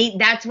 And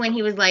that's when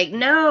he was like,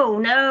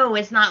 no,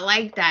 it's not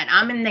like that.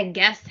 I'm in the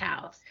guest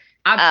house.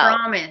 I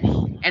promise.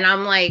 And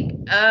I'm like,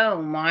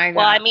 oh, my God.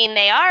 Well, I mean,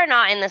 they are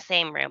not in the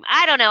same room.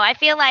 I don't know. I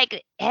feel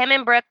like him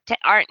and Brooke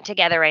aren't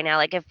together right now.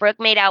 Like, if Brooke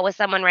made out with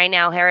someone right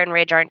now, her and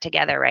Ridge aren't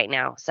together right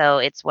now. So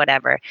it's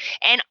whatever.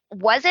 And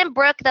wasn't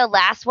Brooke the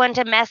last one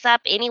to mess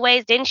up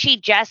anyways? Didn't she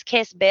just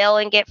kiss Bill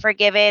and get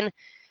forgiven?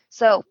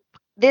 So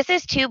this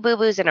is 2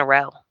 boo-boos in a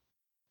row.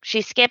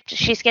 She skipped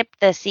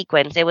the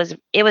sequence. It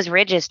was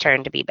Ridge's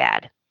turn to be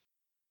bad.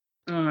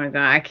 Oh my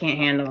God, I can't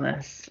handle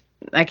this.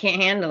 I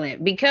can't handle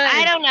it because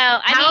I don't know.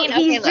 I mean,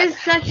 he's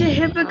just such a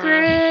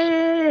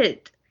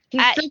hypocrite.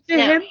 He's such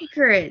a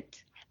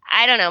hypocrite.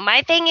 I don't know.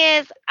 My thing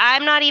is,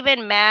 I'm not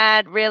even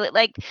mad, really.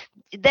 Like,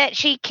 that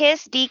she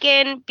kissed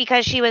Deacon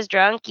because she was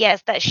drunk.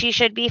 Yes, that she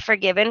should be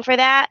forgiven for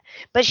that.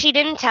 But she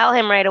didn't tell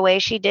him right away.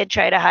 She did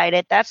try to hide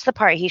it. That's the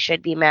part he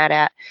should be mad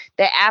at.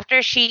 That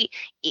after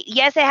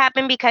yes, it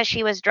happened because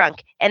she was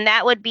drunk. And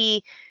that would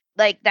be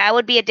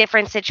a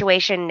different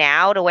situation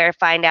now to where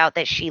find out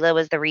that Sheila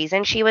was the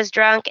reason she was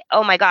drunk.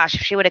 Oh my gosh,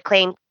 if she would have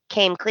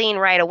came clean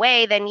right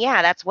away, then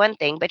yeah, that's one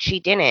thing. But she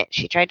didn't.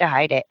 She tried to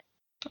hide it.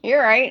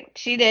 You're right.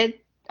 She did.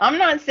 I'm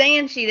not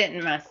saying she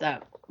didn't mess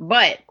up,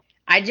 but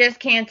I just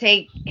can't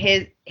take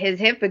his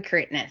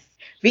hypocriteness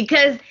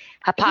because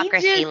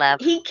hypocrisy, love.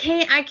 I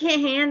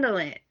can't handle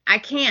it. I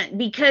can't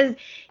because,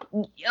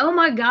 oh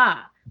my God,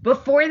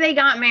 before they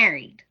got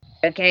married,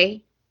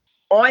 okay,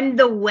 on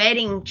the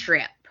wedding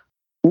trip,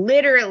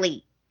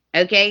 literally,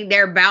 okay,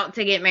 they're about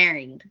to get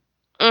married.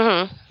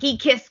 Mm-hmm. He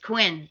kissed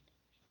Quinn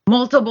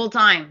multiple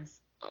times.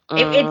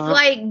 It's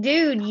like,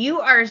 dude, you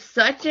are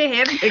such a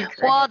hypocrite.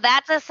 Well,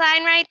 that's a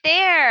sign right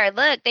there.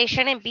 Look, they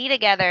shouldn't be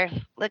together.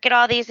 Look at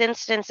all these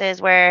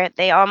instances where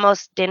they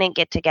almost didn't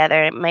get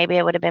together. Maybe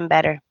it would have been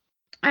better.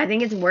 I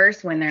think it's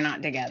worse when they're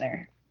not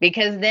together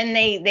because then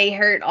they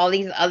hurt all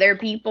these other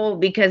people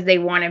because they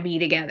want to be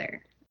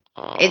together.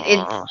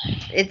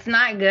 It's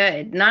not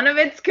good. None of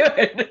it's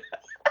good.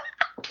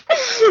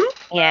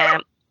 Yeah.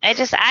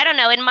 I don't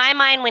know. In my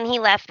mind, when he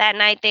left that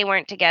night, they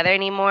weren't together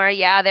anymore.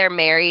 Yeah, they're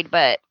married,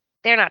 but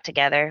they're not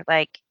together.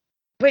 Like,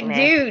 but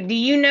dude, do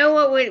you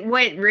know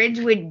what Ridge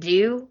would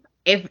do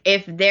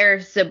if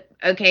they're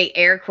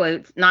air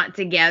quotes not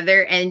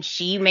together and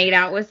she made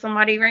out with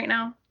somebody right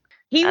now?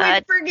 He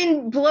would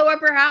friggin' blow up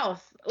her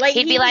house. Like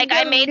he'd be like,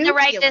 I made the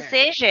right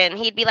decision.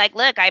 He'd be like,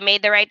 look, I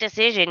made the right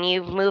decision.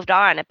 You've moved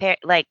on.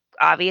 Like,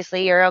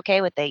 obviously, you're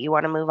okay with it. You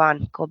want to move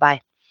on. Cool,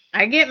 bye.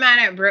 I get mad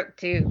at Brooke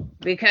too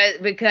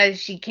because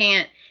she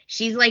can't.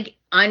 She's like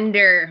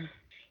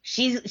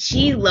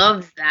she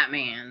loves that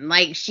man.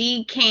 Like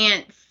she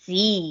can't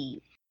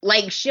see.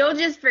 Like she'll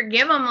just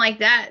forgive him like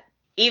that.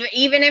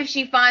 Even if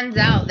she finds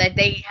out that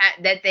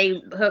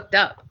they hooked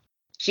up,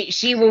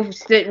 she would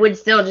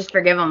still just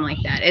forgive him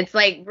like that. It's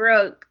like,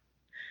 Brooke,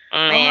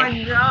 oh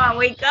my God,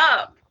 wake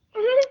up.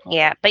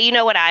 Yeah, but you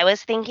know what I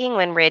was thinking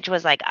when Ridge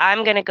was like,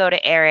 I'm gonna go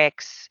to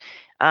Eric's.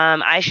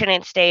 I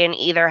shouldn't stay in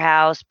either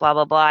house. Blah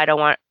blah blah.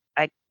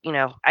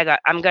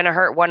 I'm gonna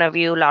hurt one of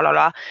you. La la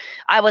la.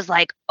 I was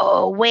like,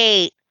 oh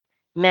wait.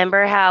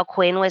 Remember how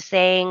Quinn was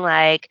saying,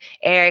 like,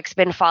 Eric's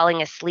been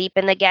falling asleep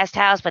in the guest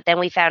house, but then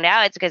we found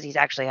out it's because he's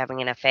actually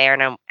having an affair,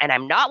 and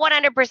I'm not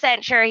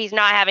 100% sure he's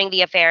not having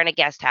the affair in a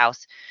guest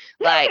house.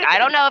 Like, I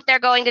don't know if they're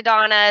going to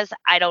Donna's.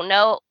 I don't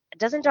know.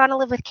 Doesn't Donna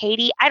live with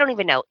Katie? I don't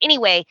even know.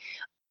 Anyway,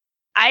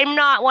 I'm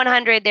not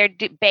 100. They're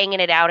banging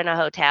it out in a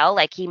hotel.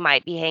 Like, they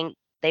might be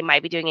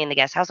doing it in the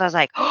guest house. I was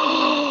like,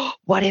 oh,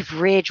 what if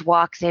Ridge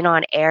walks in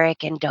on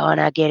Eric and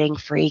Donna getting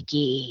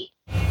freaky?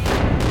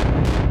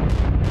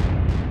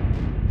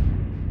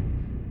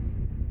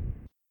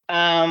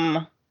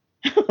 And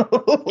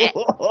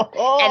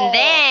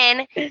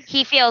then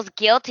he feels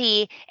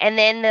guilty, and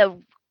then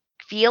the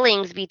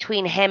feelings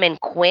between him and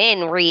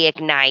Quinn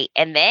reignite,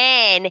 and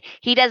then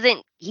he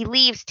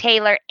leaves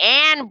Taylor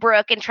and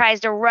Brooke and tries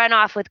to run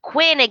off with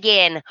Quinn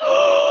again.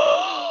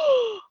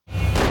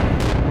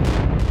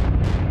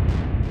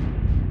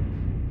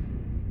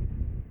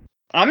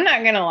 I'm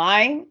not gonna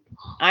lie.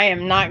 I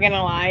am not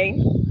gonna lie.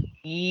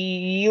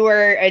 You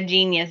are a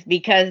genius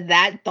because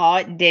that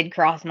thought did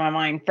cross my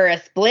mind. For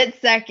a split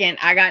second,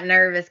 I got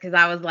nervous because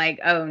I was like,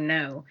 oh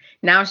no.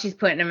 Now she's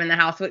putting him in the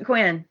house with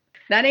Quinn.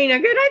 That ain't a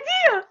good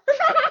idea.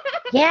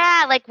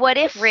 Yeah, like what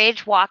if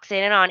Ridge walks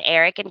in on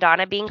Eric and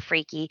Donna being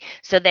freaky,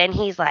 so then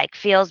he's like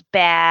feels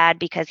bad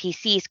because he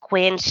sees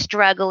Quinn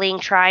struggling,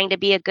 trying to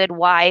be a good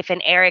wife,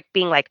 and Eric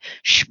being like,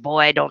 shh,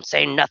 boy, don't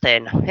say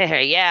nothing.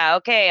 Yeah,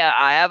 okay,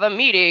 I have a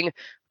meeting,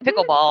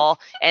 pickleball,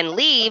 and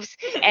leaves,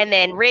 and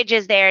then Ridge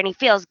is there and he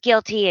feels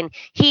guilty and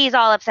he's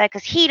all upset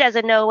because he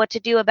doesn't know what to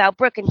do about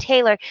Brooke and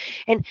Taylor,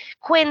 and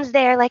Quinn's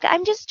there like,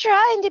 I'm just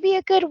trying to be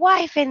a good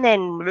wife, and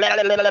then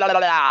blah, blah, blah, blah,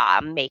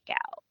 blah, make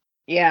out.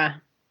 Yeah.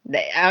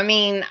 I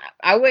mean,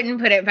 I wouldn't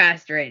put it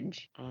past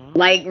Ridge.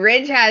 Like,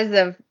 Ridge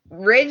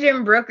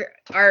and Brooke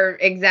are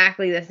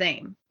exactly the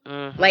same.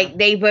 Mm-hmm. Like,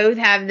 they both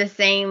have the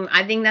same,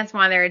 I think that's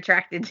why they're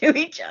attracted to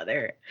each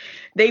other.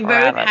 They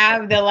both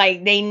have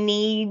they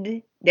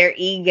need their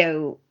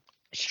ego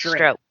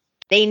stroke.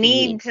 They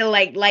need to,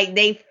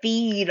 they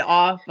feed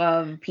off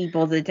of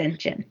people's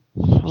attention.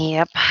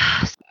 Yep.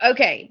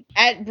 Okay,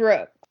 at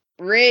Brooke,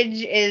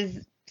 Ridge is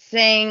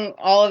saying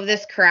all of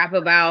this crap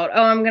about,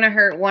 oh, I'm gonna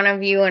hurt one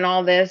of you and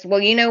all this. Well,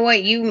 you know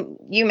what? You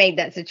made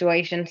that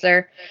situation,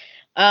 sir.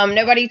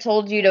 Nobody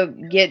told you to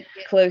get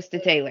close to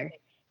Taylor.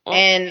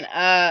 And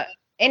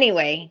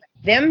Anyway,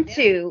 them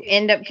two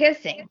end up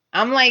kissing.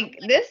 I'm like,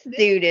 this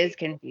dude is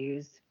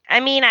confused. I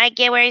mean, I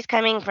get where he's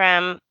coming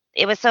from.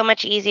 It was so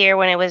much easier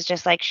when it was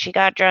just like she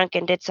got drunk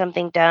and did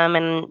something dumb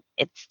and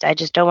I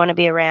just don't want to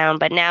be around.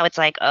 But now it's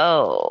like,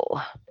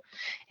 oh,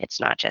 it's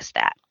not just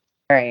that.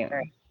 Right.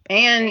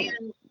 And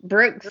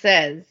Brooke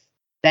says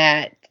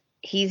that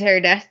he's her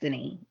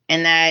destiny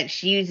and that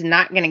she's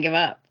not going to give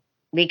up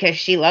because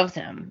she loves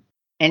him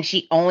and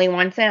she only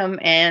wants him,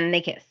 and they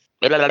kiss.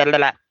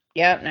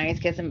 Yep, now he's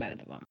kissing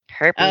both of them.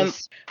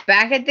 Herpes.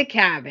 Back at the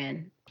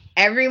cabin,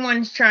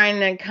 everyone's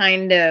trying to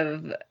kind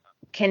of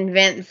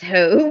convince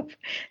Hope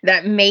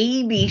that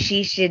maybe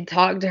she should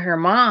talk to her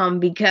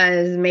mom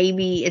because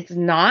maybe it's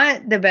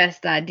not the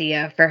best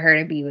idea for her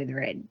to be with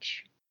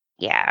Ridge.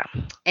 Yeah.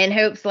 And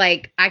Hope's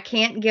like, I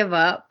can't give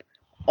up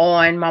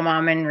on my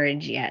mom and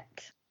Ridge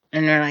yet.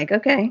 And they're like,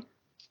 okay.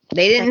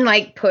 They didn't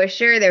like push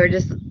her. They were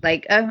just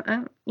like,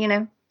 oh, you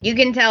know, you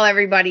can tell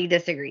everybody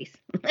disagrees.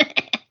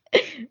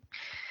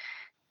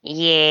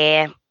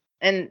 Yeah.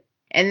 And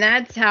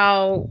that's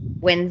how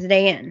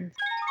Wednesday ends.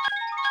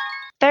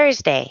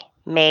 Thursday,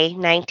 May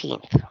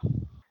 19th.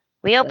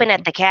 We open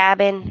at the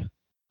cabin,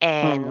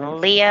 and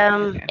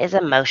Liam is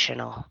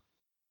emotional.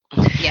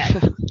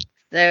 Yes.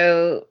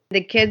 So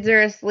the kids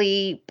are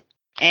asleep,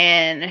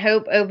 and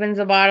Hope opens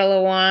a bottle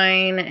of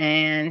wine,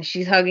 and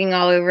she's hugging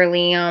all over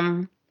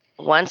Liam.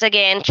 Once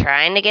again,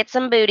 trying to get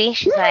some booty.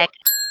 She's like,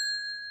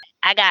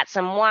 I got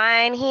some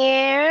wine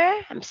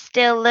here. I'm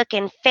still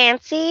looking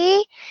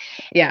fancy.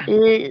 Yeah.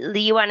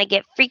 You want to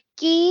get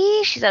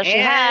freaky? She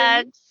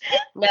hugs.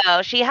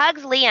 No, she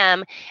hugs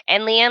Liam,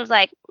 and Liam's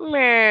like,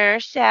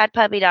 sad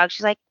puppy dog.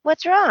 She's like,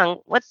 what's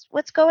wrong?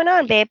 What's going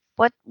on, babe?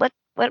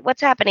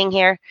 What's happening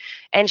here?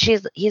 And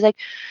he's like,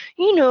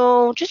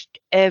 just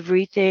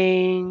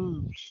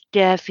everything,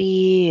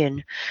 Steffi,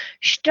 and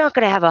she's not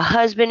gonna have a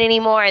husband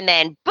anymore. And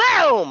then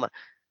boom,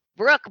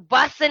 Brooke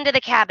busts into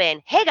the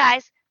cabin. Hey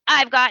guys,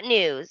 I've got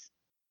news.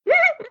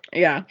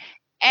 Yeah.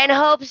 And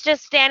Hope's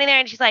just standing there,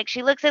 and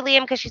she looks at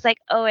Liam because she's like,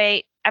 oh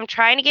wait, I'm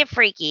trying to get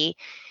freaky.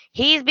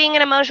 He's being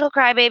an emotional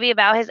crybaby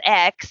about his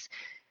ex.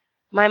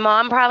 My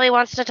mom probably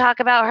wants to talk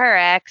about her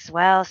ex.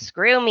 Well,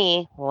 screw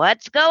me.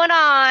 What's going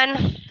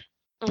on?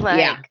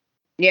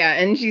 Yeah.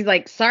 And she's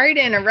like, sorry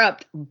to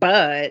interrupt,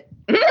 but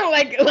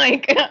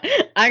like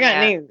I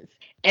got news.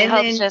 And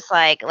Hope's just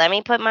like, let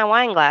me put my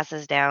wine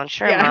glasses down.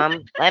 Sure,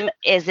 Mom.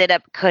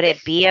 Could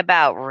it be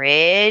about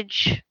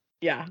Ridge?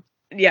 Yeah.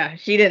 Yeah.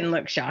 She didn't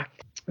look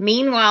shocked.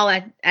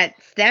 Meanwhile, at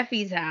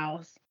Steffi's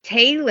house,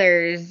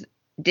 Taylor's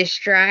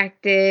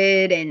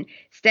distracted and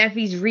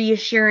Steffi's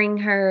reassuring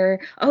her,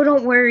 oh,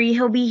 don't worry,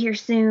 he'll be here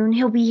soon.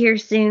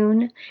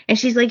 And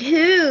she's like,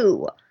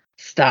 who?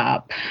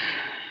 Stop.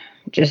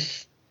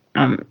 Just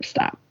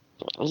stop.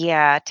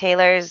 Yeah,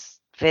 Taylor's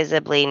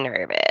visibly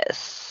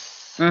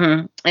nervous.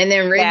 Mm-hmm. And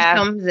then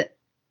Ridge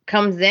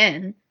comes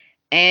in,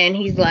 and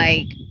he's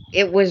like,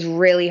 it was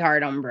really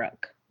hard on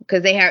Brooke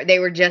because they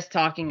were just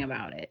talking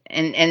about it,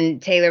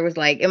 and Taylor was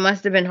like, it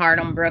must have been hard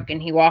on Brooke,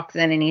 and he walks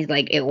in and he's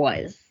like, it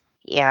was.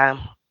 Yeah.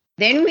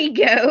 Then we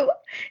go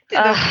to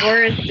the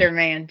Forrester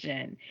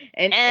mansion,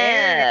 and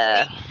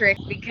Eric is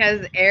tricked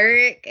because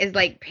Eric is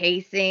like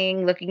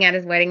pacing, looking at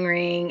his wedding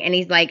ring, and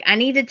he's like, I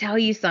need to tell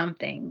you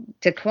something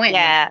to Quinn.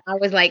 Yeah. I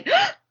was like,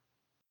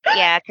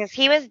 yeah, because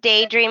he was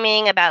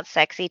daydreaming about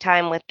sexy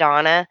time with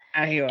Donna.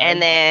 Oh, he was.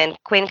 And then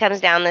Quinn comes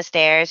down the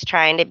stairs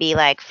trying to be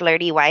like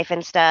flirty wife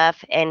and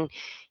stuff, and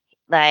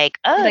like,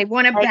 oh, they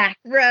want a back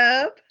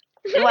rub.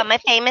 You want my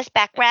famous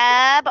back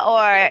rub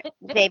or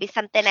maybe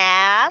something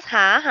else?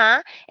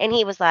 Huh? And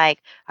he was like,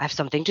 I have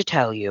something to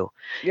tell you.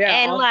 Yeah,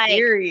 and like,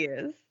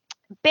 serious.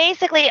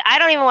 Basically,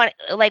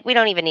 we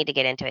don't even need to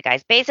get into it,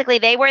 guys. Basically,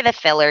 they were the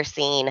filler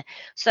scene.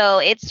 So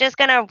it's just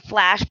going to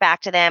flash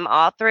back to them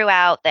all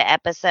throughout the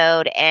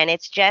episode. And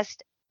it's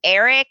just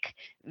Eric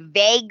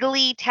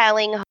vaguely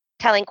telling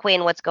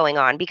Quinn what's going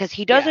on because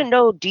he doesn't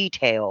know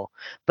detail,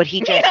 but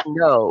he just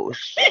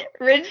knows.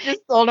 Ridge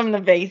just told him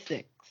the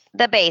basics.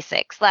 The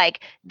basics,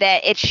 like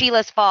that it's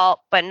Sheila's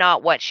fault, but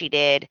not what she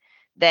did.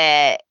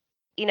 That,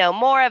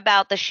 more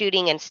about the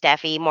shooting and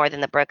Steffi more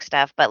than the Brooke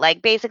stuff. But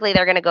like basically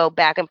they're going to go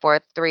back and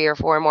forth 3 or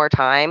 4 more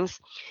times.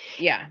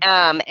 Yeah.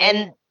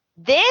 And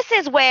this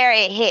is where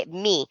it hit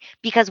me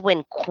because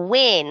when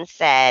Quinn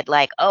said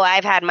like, oh,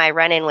 I've had my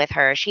run-in with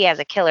her. She has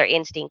a killer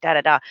instinct,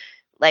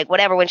 like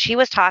whatever. When she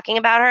was talking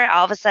about her,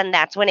 all of a sudden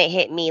that's when it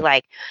hit me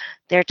like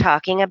they're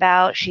talking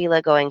about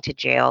Sheila going to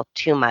jail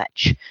too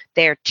much.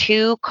 They're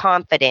too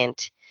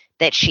confident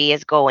that she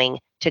is going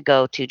to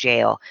go to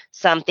jail.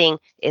 Something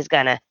is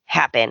going to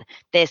happen.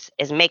 This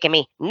is making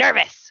me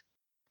nervous.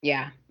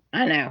 Yeah,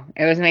 I know.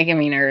 It was making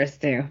me nervous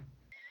too.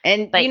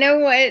 And you know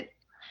what?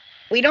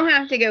 We don't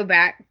have to go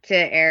back to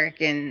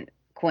Eric and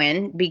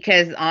Quinn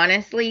because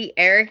honestly,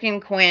 Eric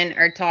and Quinn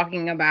are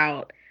talking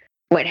about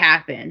what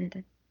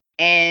happened.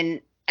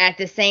 And at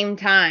the same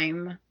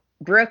time,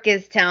 Brooke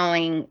is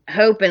telling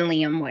Hope and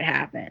Liam what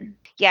happened.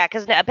 Yeah,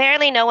 because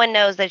apparently no one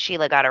knows that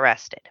Sheila got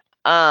arrested.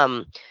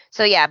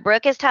 So yeah,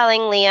 Brooke is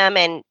telling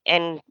Liam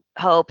and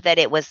Hope that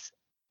it was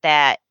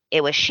that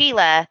it was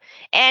Sheila.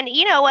 And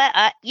you know what?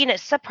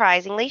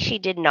 Surprisingly, she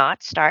did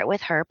not start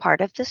with her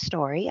part of the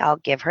story. I'll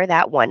give her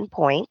that 1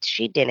 point.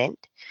 She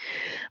didn't.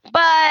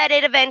 But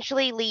it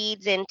eventually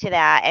leads into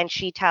that, and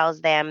she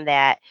tells them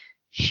that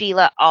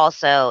Sheila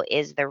also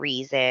is the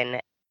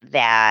reason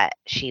that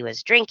she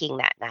was drinking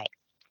that night.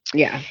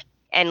 Yeah.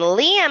 And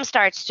Liam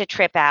starts to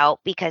trip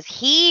out because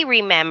he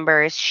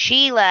remembers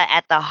Sheila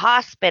at the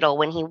hospital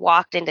when he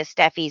walked into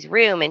Steffi's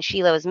room and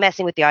Sheila was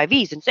messing with the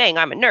IVs and saying,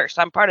 I'm a nurse,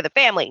 I'm part of the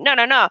family. No.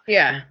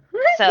 Yeah.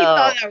 So he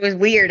thought that was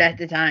weird at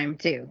the time,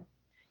 too.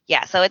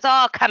 Yeah, so it's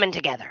all coming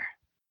together.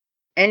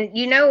 And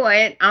you know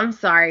what? I'm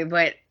sorry,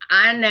 but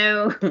I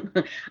know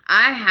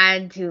I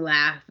had to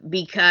laugh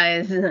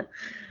because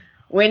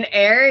when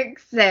Eric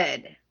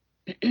said,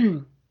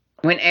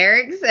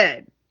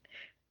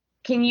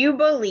 can you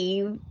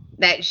believe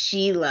that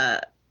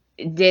Sheila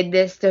did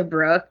this to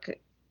Brooke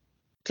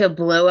to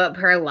blow up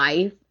her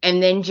life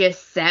and then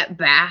just sat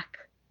back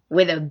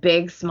with a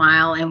big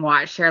smile and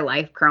watched her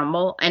life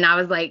crumble? And I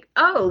was like,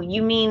 oh,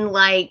 you mean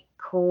like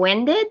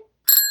Quinn did?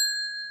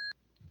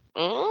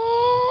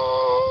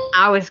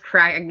 I was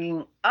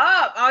cracking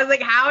up. I was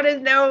like, how does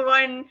no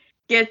one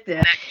get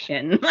this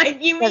action?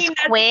 Like, you mean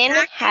Quinn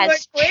exactly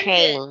has Quinn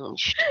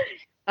changed. did?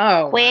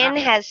 Oh, Quinn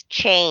wow. has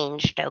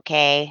changed,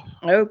 okay?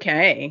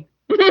 Okay.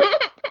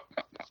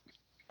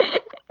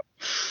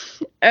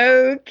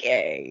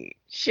 Okay.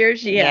 Sure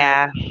she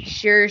has.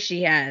 Sure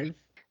she has.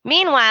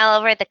 Meanwhile,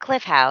 over at the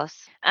Cliff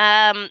House,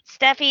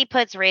 Steffi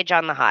puts Ridge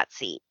on the hot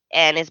seat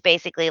and is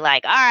basically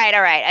like, all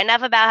right,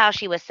 enough about how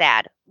she was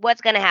sad.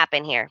 What's going to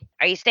happen here?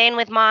 Are you staying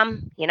with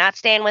Mom? You're not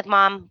staying with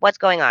Mom? What's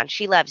going on?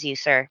 She loves you,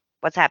 sir.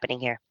 What's happening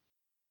here?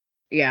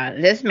 Yeah,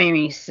 this made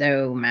me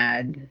so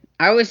mad.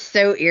 I was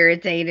so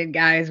irritated,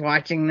 guys,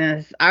 watching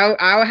this. I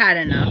had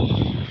enough.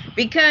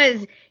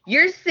 Because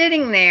you're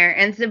sitting there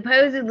and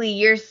supposedly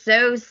you're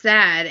so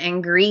sad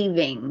and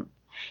grieving,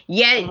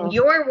 yet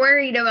you're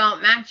worried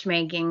about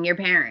matchmaking your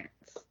parents.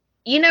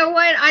 You know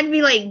what? I'd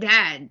be like,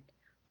 Dad,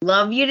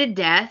 love you to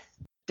death.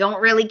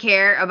 Don't really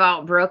care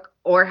about Brooke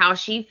or how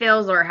she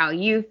feels or how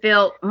you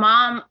feel.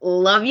 Mom,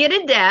 love you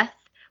to death,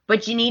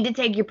 but you need to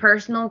take your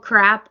personal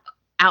crap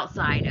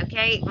outside,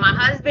 okay? My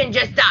husband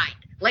just died.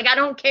 Like, I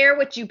don't care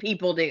what you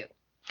people do.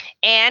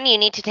 And you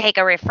need to take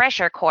a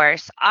refresher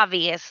course,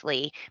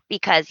 obviously,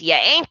 because you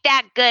ain't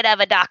that good of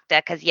a doctor,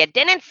 because you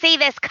didn't see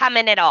this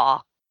coming at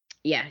all.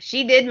 Yeah,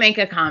 she did make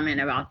a comment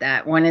about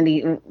that.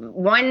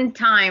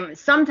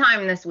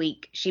 Sometime this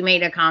week, she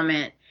made a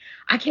comment.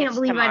 I can't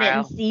believe tomorrow. I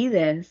didn't see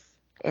this.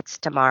 It's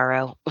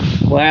tomorrow.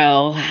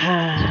 Well,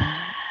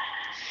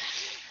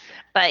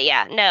 but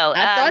yeah, no.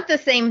 I thought the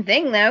same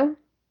thing, though.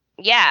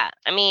 Yeah,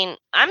 I mean,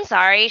 I'm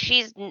sorry.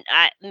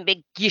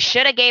 You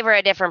should have gave her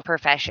a different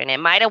profession. It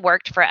might have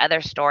worked for other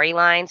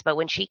storylines, but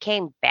when she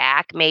came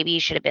back, maybe you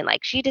should have been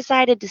like, she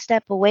decided to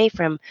step away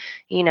from,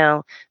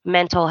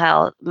 mental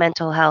health.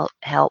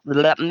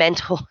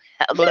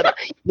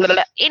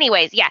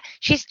 Anyways, yeah,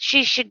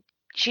 she should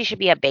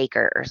be a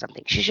baker or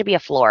something. She should be a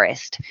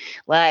florist.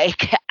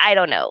 Like, I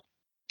don't know.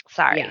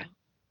 Sorry. Yeah.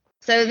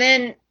 So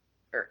then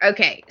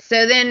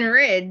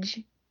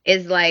Ridge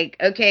is like,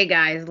 okay,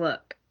 guys,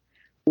 look.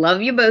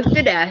 Love you both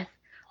to death,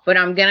 but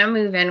I'm going to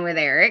move in with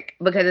Eric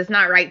because it's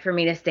not right for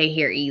me to stay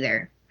here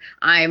either.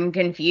 I'm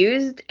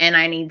confused and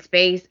I need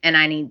space and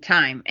I need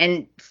time.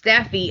 And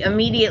Steffi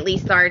immediately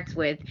starts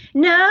with,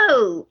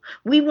 no,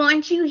 we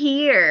want you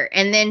here.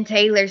 And then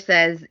Taylor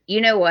says,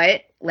 you know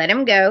what? Let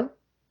him go.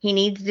 He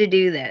needs to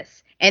do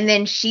this. And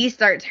then she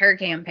starts her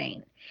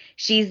campaign.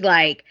 She's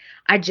like,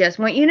 I just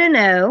want you to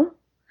know,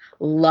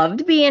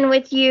 loved being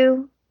with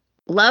you.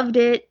 Loved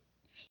it.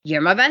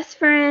 You're my best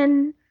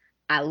friend.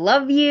 I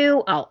love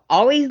you. I'll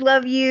always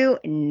love you,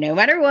 no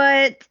matter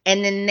what.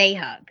 And then they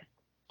hug.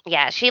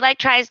 Yeah, she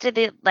tries to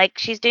do,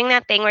 she's doing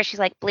that thing where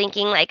she's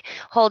blinking,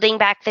 holding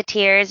back the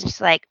tears. And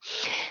she's like,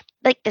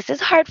 this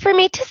is hard for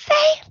me to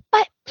say,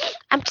 but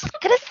I'm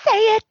just going to say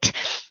it.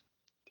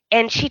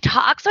 And she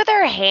talks with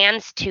her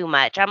hands too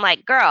much. I'm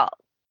like, girl.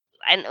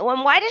 And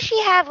why does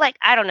she have,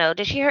 I don't know,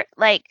 does she,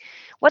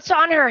 what's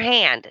on her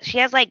hand? She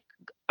has,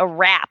 a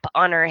wrap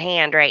on her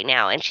hand right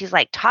now. And she's,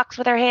 talks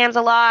with her hands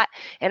a lot.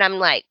 And I'm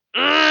like,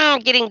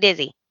 getting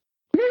dizzy.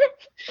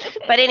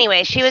 But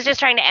anyway, she was just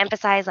trying to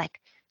emphasize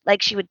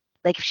she would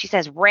if she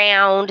says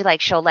round,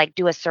 she'll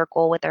do a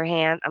circle with her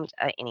hand.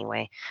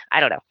 Anyway, I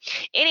don't know.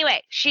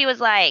 Anyway, she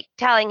was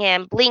telling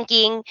him,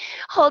 blinking,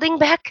 holding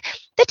back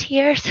the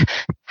tears.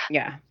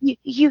 Yeah.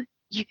 You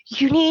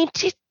need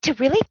to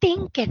really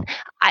think, and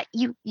I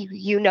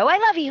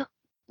love you.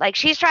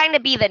 She's trying to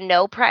be the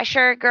no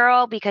pressure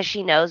girl because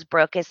she knows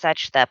Brooke is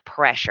such the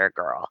pressure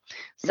girl.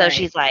 So right.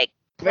 She's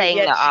playing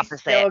the opposite.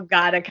 Still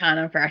gotta kind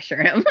of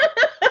pressure him.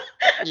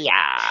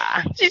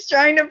 Yeah. She's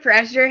trying to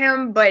pressure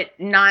him, but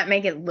not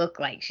make it look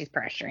like she's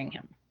pressuring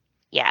him.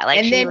 Yeah.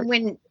 And then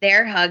when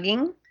they're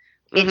hugging,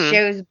 it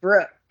shows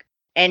Brooke,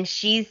 and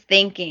she's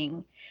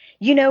thinking,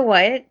 you know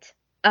what?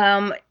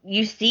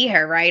 You see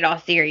her, right? All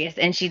serious.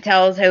 And she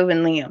tells Hope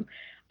and Liam,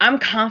 I'm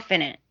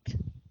confident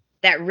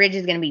that Ridge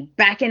is going to be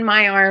back in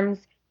my arms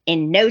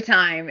in no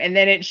time. And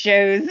then it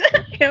shows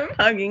him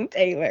hugging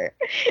Taylor.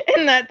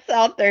 And that's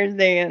South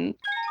Thursday. And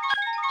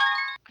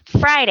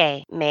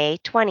Friday, May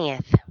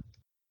 20th.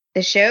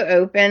 the show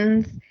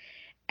opens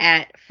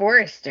at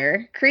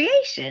Forrester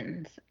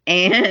Creations.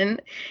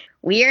 And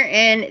we are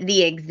in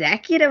the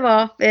executive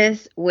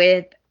office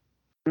with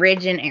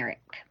Ridge and Eric.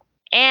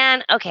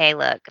 And okay,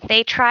 look,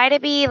 they try to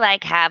be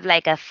like, have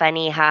like a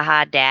funny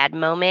haha dad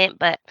moment,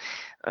 but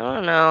I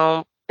don't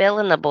know. Bill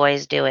and the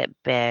boys do it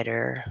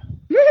better.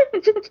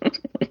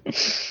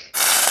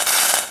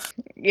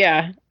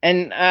 Yeah.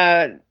 And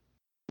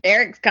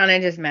Eric's kind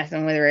of just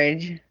messing with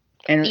Ridge.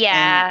 And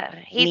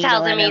he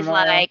tells him, he's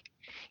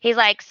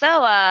like,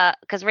 so,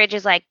 because Ridge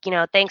is like,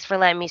 thanks for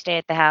letting me stay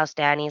at the house,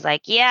 Dad. And he's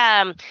like,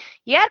 yeah,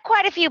 you had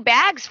quite a few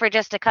bags for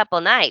just a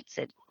couple nights.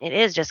 It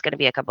is just going to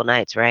be a couple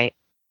nights, right?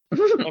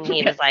 And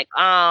he was like,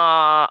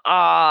 oh,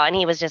 and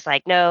he was just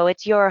like, no,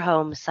 it's your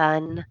home,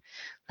 son.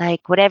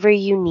 Like, whatever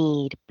you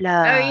need,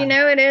 blah. Oh,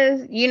 it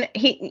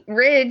is.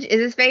 Ridge is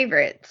his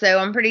favorite. So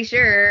I'm pretty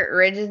sure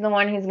Ridge is the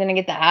one who's going to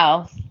get the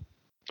house.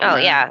 Oh,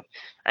 yeah.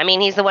 I mean,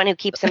 he's the one who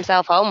keeps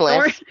himself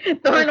homeless.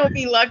 Thorne will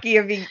be lucky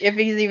if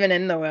he's even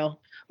in the will.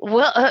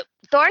 Well,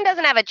 Thorne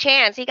doesn't have a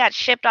chance. He got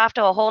shipped off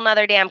to a whole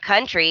nother damn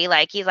country.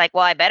 Like, he's like,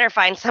 well, I better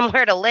find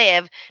somewhere to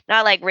live.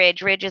 Not like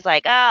Ridge. Ridge is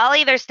like, I'll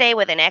either stay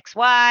with an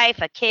ex-wife,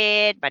 a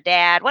kid, my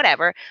dad,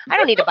 whatever. I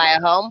don't need to buy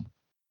a home.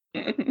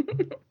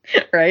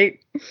 Right.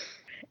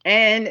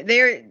 And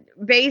they're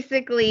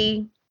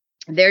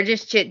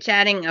just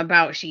chit-chatting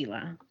about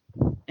Sheila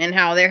and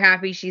how they're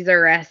happy she's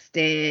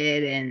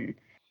arrested and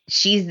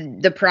she's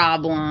the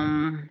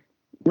problem.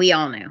 We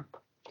all know.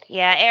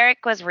 Yeah,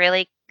 Eric was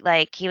really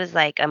he was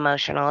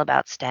emotional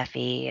about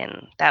Steffi,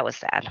 and that was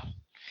sad.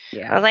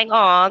 Yeah. I was like,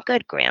 oh,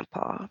 good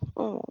grandpa.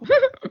 Oh.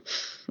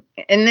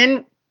 And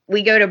then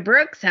we go to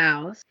Brooke's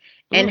house,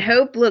 and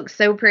Hope looks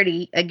so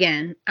pretty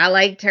again. I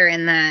liked her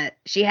in that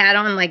she had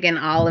on an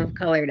olive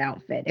colored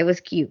outfit. It was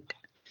cute.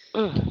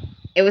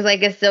 It was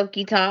like a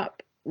silky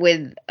top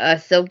with a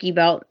silky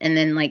belt and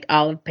then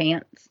olive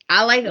pants.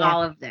 I like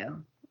olive though.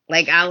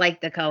 I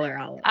like the color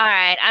olive. All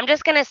right. I'm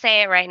just going to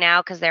say it right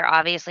now because they're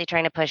obviously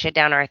trying to push it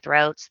down our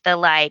throats.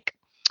 The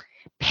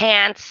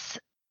pants,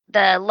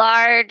 the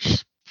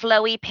large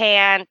flowy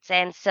pants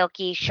and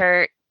silky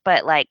shirt,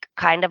 but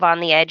kind of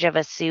on the edge of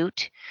a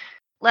suit,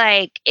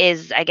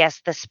 is, I guess,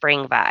 the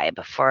spring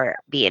vibe for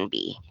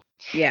B&B.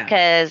 Yeah.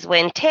 Because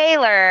when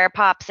Taylor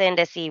pops in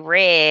to see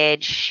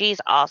Ridge, she's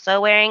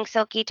also wearing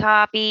silky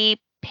toppy,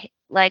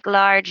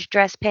 large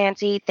dress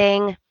pantsy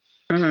thing.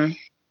 Mm-hmm.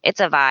 It's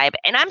a vibe.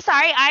 And I'm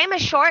sorry, I am a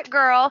short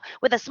girl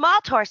with a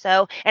small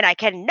torso, and I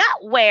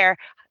cannot wear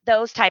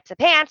those types of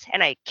pants,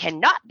 and I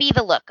cannot be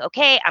the look,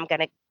 okay? I'm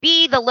going to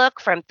be the look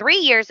from 3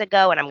 years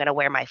ago, and I'm going to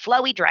wear my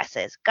flowy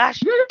dresses.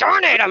 Gosh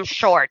darn it, I'm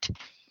short.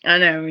 I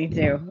know, me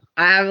too.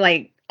 I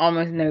have,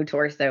 almost no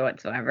torso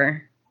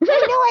whatsoever. I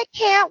know I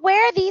can't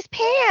wear these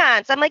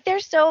pants. I'm like, they're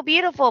so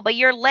beautiful, but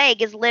your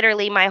leg is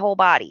literally my whole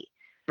body.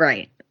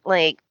 Right.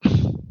 Well,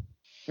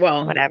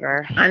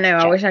 whatever. I know.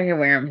 I wish I could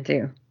wear them,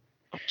 too.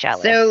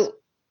 Jealous. So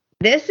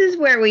this is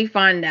where we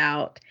find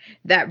out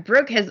that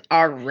Brooke has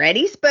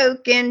already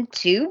spoken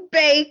to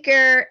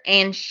Baker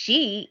and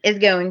she is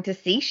going to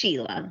see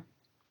Sheila.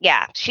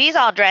 Yeah, she's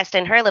all dressed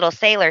in her little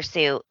sailor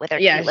suit with her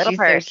cute little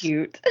purse. So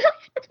cute.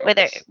 with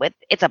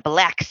it's a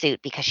black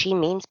suit because she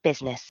means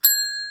business.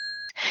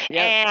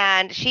 Yep.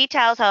 And she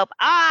tells Hope,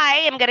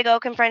 I am going to go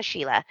confront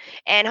Sheila.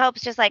 And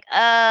Hope's just like,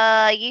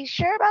 you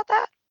sure about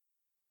that?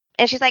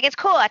 And she's like, it's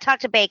cool. I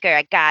talked to Baker.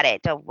 I got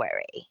it. Don't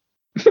worry.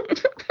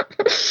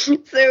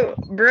 So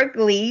Brooke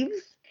leaves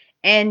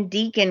and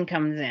Deacon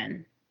comes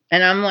in.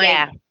 And I'm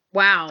like,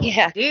 wow, dude,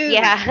 you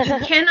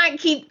cannot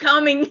keep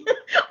coming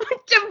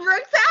to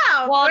Brooke's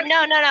house. Well,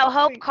 no.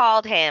 Hope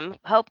called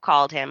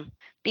him.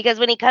 Because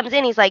when he comes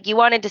in, he's like, you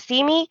wanted to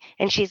see me?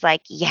 And she's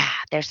like, yeah,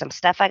 there's some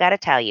stuff I got to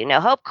tell you. No,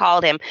 Hope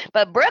called him,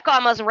 but Brooke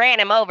almost ran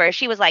him over.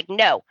 She was like,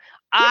 no,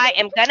 I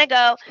am going to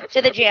go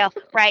to the jail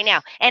right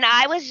now. And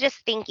I was just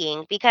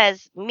thinking,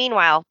 because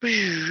meanwhile,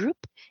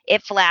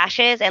 it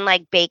flashes and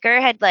Baker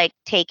had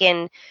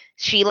taken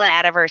Sheila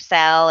out of her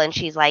cell and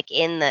she's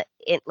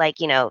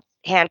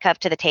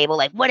handcuffed to the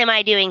table. What am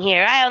I doing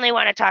here? I only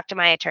want to talk to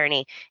my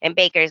attorney. And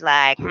Baker's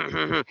like,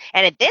 And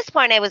at this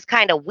point it was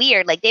kind of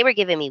weird. They were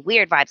giving me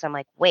weird vibes. I'm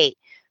like, wait,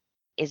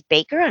 is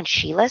Baker on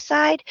Sheila's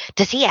side?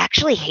 Does he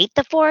actually hate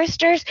the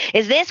Forresters?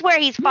 Is this where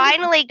he's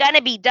finally going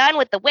to be done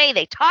with the way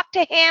they talk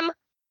to him?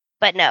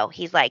 But no,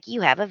 he's like,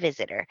 you have a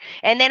visitor.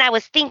 And then I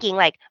was thinking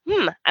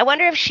I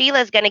wonder if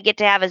Sheila's going to get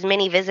to have as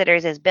many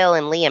visitors as Bill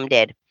and Liam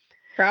did.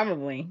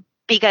 Probably.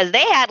 Because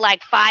they had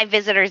 5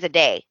 visitors a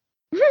day.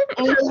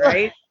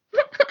 Right?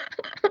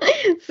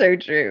 So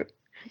true.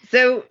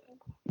 So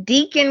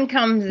Deacon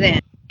comes in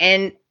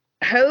and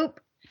Hope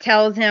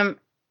tells him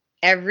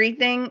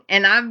everything.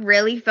 And I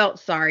really felt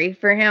sorry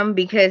for him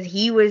because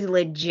he was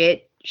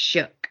legit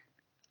shook.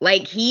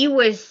 He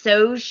was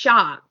so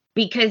shocked.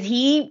 Because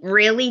he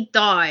really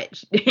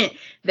thought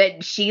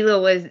that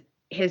Sheila was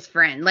his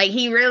friend. Like,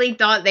 he really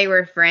thought they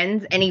were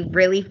friends, and he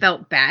really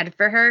felt bad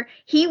for her.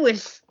 He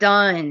was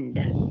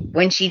stunned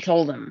when she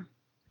told him.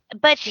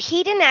 But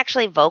he didn't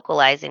actually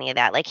vocalize any of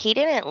that. Like, he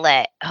didn't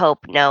let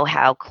Hope know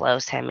how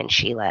close him and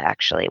Sheila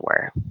actually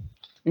were.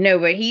 No,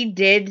 but he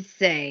did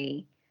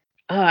say,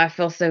 "Oh, I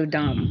feel so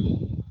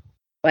dumb.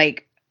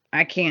 Like,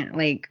 I can't,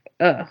 like,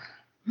 ugh."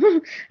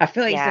 I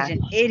feel like such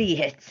an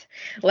idiot.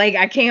 Like,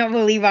 I can't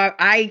believe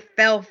I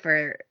fell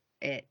for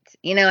it.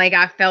 You know, like,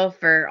 I fell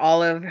for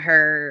all of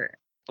her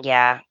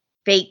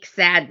fake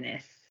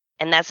sadness.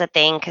 And that's the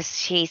thing, because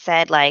she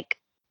said, like,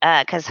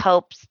 because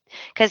Hope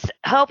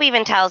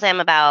even tells him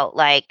about,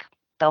 like,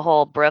 the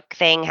whole Brooke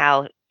thing,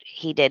 how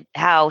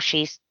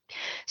she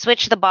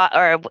switched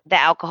the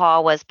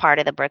alcohol was part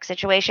of the Brooke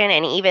situation.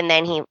 And even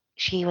then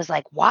she was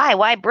like,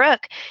 why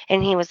Brooke?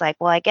 And he was like,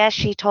 well, I guess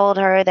she told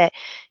her that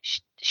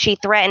she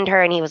threatened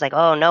her. And he was like,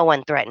 oh, no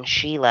one threatened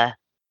Sheila.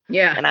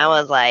 Yeah. And I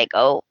was like,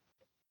 oh.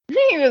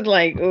 He was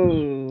like,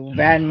 ooh,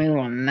 bad move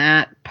on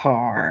that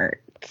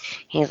part.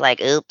 He's like,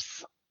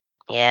 oops.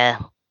 Yeah.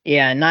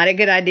 Yeah, not a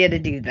good idea to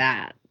do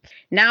that.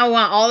 Now,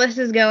 while all this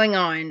is going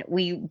on,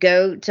 we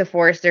go to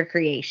Forrester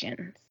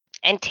Creations.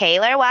 And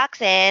Taylor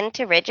walks in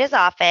to Ridge's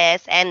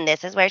office, and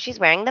this is where she's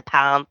wearing the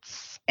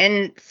pants.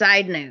 And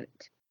side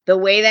note, the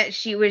way that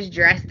she was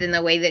dressed and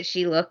the way that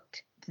she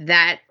looked,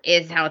 that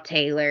is how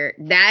Taylor,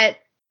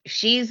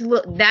 she's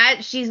looked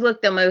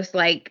the most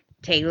like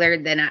Taylor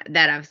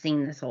that I've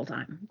seen this whole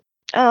time.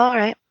 Oh, all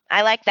right.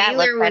 I like that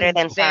Taylor look better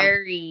than some.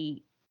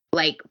 Very,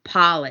 like,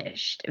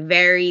 polished,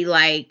 very,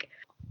 like,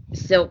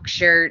 silk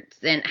shirts,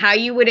 and how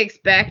you would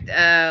expect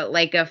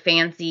like a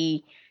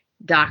fancy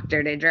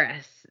doctor to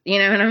dress. You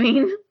know what I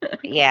mean?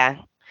 Yeah.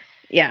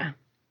 Yeah.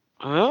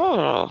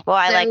 Well,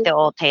 I like the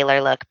old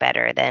Taylor look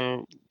better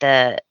than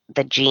the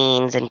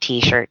jeans and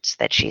t-shirts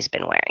that she's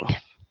been wearing.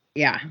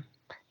 Yeah.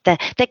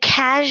 The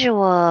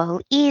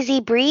casual,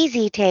 easy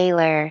breezy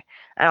Taylor.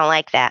 I don't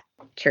like that.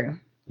 True.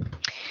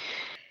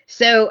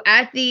 So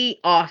at the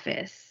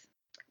office,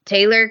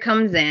 Taylor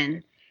comes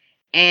in,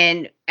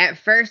 and at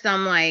first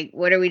I'm like,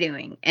 what are we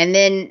doing? And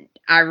then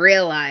I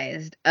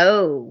realized,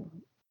 oh,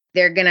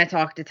 they're going to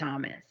talk to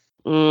Thomas.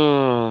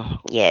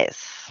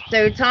 Yes.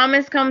 So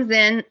Thomas comes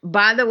in,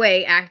 by the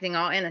way, acting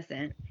all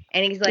innocent.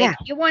 And he's like,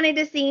 You wanted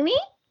to see me?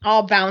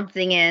 All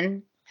bouncing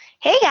in.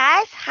 Hey,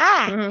 guys.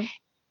 Hi. Mm-hmm.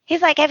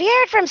 He's like, have you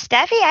heard from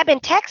Steffi? I've been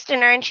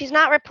texting her and she's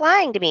not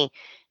replying to me.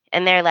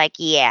 And they're like,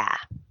 yeah,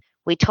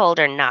 we told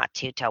her not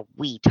to till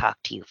we talk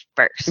to you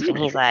first. And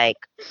he's like,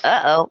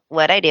 uh-oh,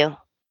 what'd I do?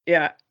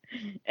 Yeah.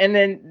 And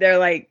then they're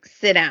like,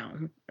 sit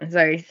down. And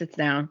so he sits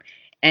down.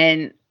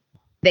 And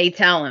they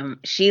tell him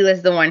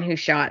Sheila's the one who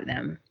shot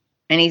them.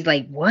 And he's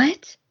like,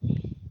 what?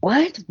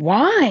 What?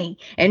 Why?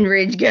 And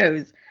Ridge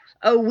goes,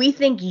 oh, we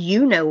think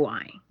you know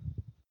why.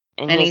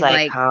 And he's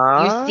like,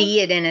 huh? You see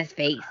it in his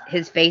face.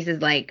 His face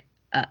is like,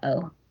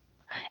 uh-oh.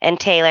 And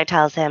Taylor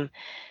tells him,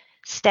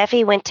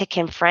 Steffi went to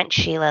confront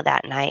Sheila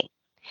that night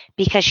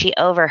because she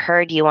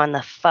overheard you on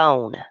the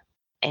phone.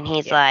 And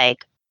he's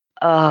like,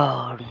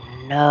 oh,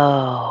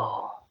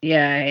 no.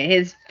 Yeah,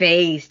 his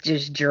face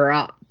just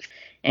drops.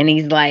 And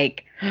he's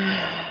like,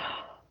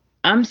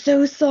 I'm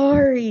so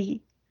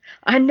sorry.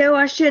 I know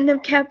I shouldn't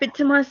have kept it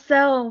to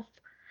myself.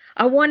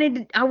 I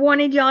wanted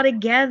y'all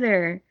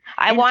together.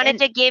 I wanted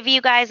to give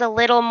you guys a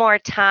little more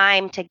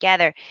time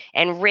together.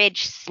 And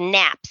Ridge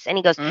snaps and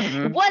he goes,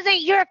 It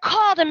wasn't your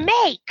call to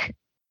make.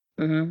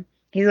 Mm-hmm.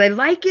 He's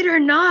like it or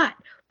not,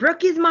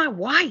 Brooke is my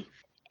wife.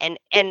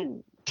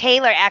 And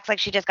Taylor acts like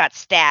she just got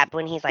stabbed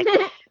when he's like,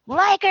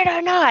 like it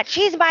or not,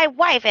 she's my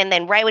wife. And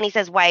then right when he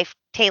says wife,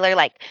 Taylor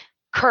like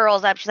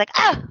curls up. She's like,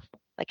 ah,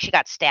 like she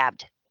got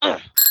stabbed.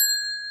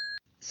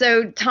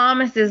 So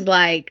Thomas is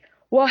like,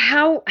 well,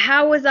 how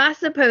was I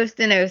supposed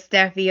to know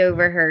Steffi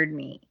overheard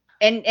me?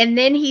 And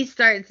then he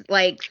starts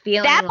like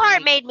feeling that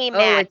part made me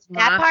mad.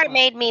 That part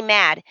made me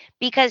mad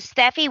because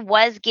Steffi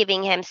was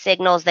giving him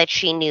signals that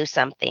she knew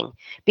something.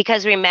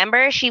 Because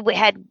remember, she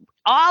had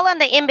all on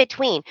the in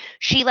between.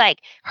 She like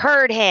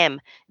heard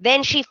him,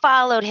 then she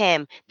followed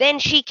him, then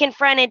she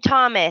confronted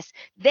Thomas,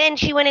 then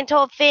she went and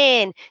told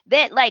Finn.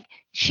 Then like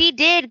she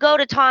did go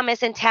to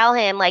Thomas and tell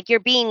him like, you're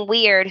being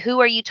weird. Who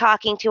are you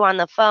talking to on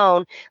the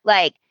phone?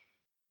 Like,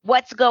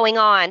 what's going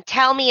on?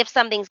 Tell me if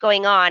something's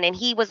going on. And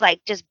he was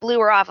like, just blew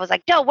her off. I was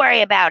like, don't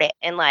worry about it.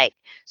 And like,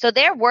 so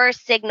there were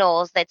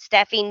signals that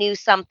Steffi knew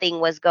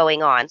something was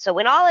going on. So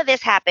when all of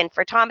this happened,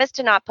 for Thomas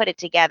to not put it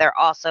together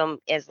also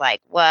is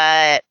like,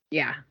 what?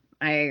 Yeah,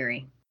 I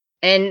agree.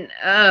 And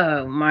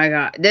oh my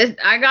God,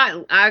 I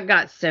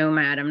got so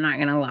mad. I'm not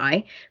going to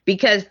lie,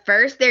 because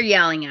first they're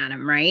yelling at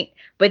him, right?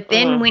 But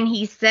then when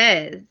he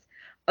says,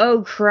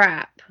 oh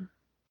crap,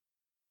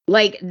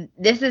 like,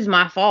 this is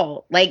my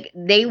fault. Like,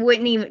 they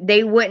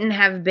wouldn't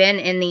have been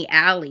in the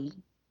alley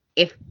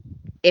if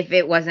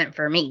it wasn't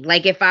for me.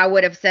 Like, if I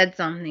would have said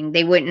something,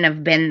 they wouldn't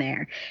have been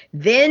there.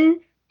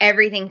 Then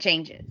everything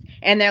changes.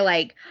 And they're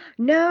like,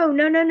 no.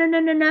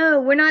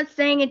 We're not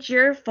saying it's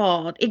your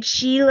fault. It's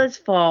Sheila's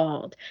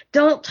fault.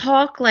 Don't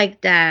talk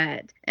like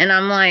that. And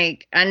I'm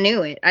like, I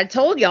knew it. I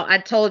told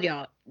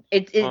y'all.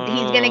 He's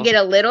going to get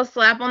a little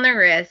slap on the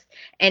wrist,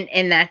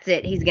 and that's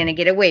it. He's going to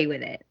get away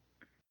with it.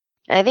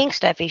 I think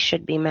Steffi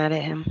should be mad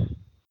at him.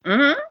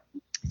 Mm-hmm.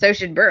 So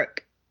should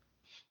Brooke.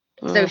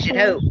 So should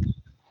Hope.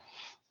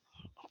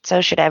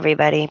 So should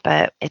everybody,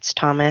 but it's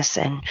Thomas,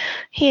 and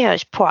he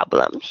has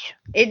problems.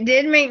 It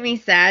did make me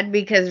sad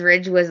because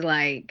Ridge was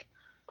like,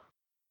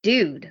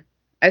 dude.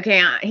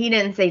 Okay, he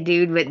didn't say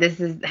dude, but this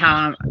is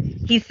how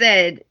he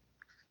said,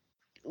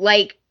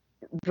 like,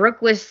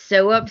 Brooke was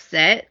so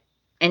upset,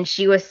 and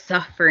she was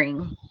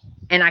suffering,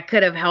 and I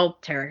could have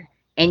helped her,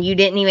 and you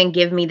didn't even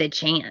give me the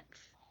chance.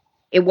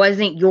 It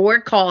wasn't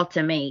your call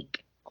to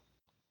make.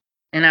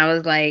 And I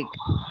was like,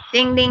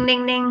 ding, ding,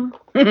 ding, ding.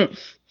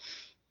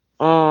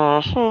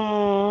 Uh-huh.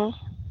 All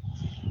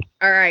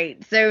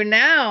right, so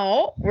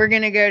now we're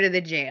going to go to the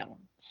jail.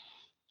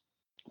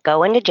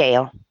 Go into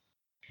jail.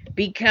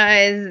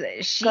 Because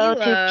Sheila...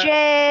 Go to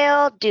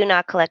jail. Do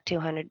not collect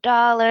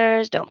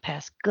 $200. Don't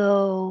pass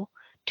go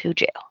to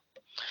jail.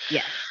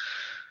 Yes.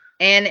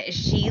 And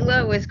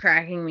Sheila was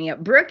cracking me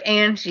up. Brooke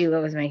and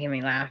Sheila was making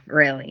me laugh,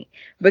 really.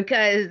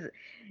 Because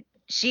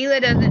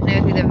Sheila doesn't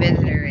know who the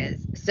visitor is.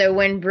 So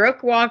when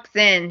Brooke walks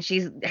in,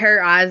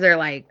 her eyes are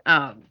like,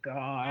 oh,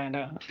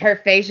 God. Her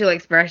facial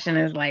expression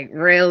is like,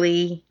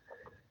 really?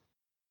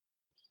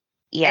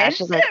 Yeah, and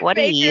she's like, what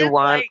do you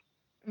want?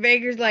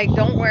 Baker's like,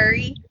 don't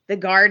worry. The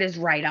guard is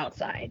right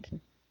outside.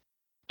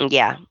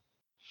 Yeah.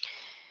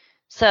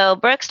 So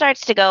Brooke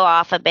starts to go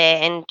off a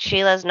bit, and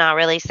Sheila's not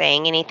really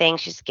saying anything.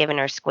 She's giving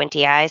her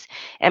squinty eyes.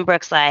 And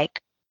Brooke's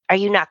like, are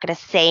you not going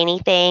to say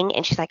anything?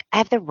 And she's like, I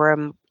have the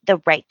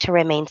right to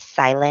remain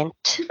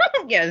silent.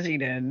 Yes, she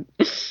did.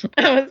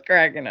 I was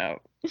cracking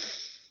up.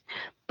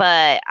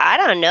 But I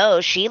don't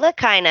know. Sheila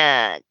kind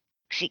of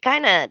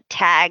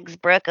tags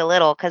Brooke a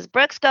little because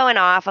Brooke's going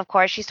off. Of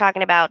course, she's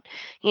talking about,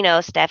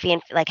 Steffi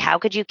and like, how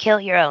could you kill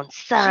your own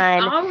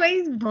son? She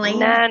always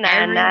blames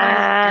everyone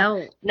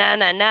else. No.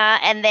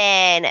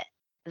 And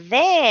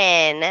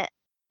then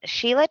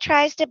Sheila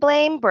tries to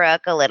blame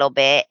Brooke a little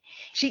bit.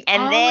 She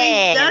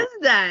always does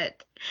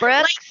that.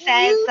 Brooke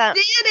says you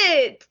did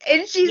it.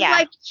 And she's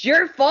like, it's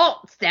your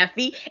fault,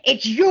 Steffi.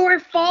 It's your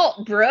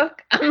fault,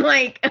 Brooke. I'm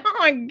like, oh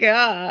my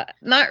God.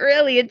 Not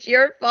really. It's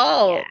your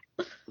fault.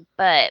 Yeah.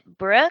 But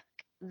Brooke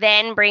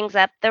then brings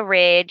up the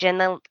Ridge and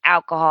the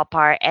alcohol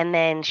part. And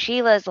then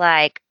Sheila's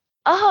like,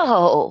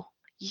 oh,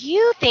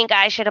 you think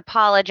I should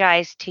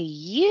apologize to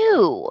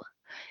you?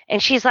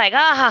 And she's like,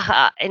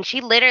 ah. And she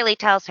literally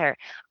tells her,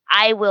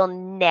 I will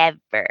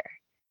never,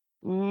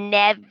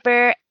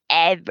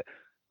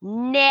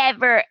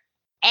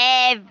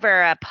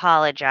 ever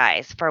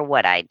apologize for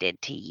what I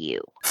did to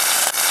you.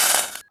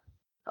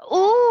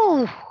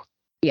 Ooh.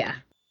 Yeah.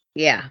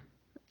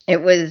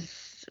 It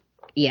was,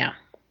 yeah.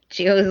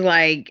 She was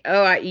like,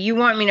 oh, you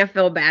want me to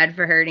feel bad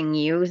for hurting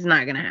you? It's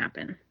not going to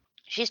happen.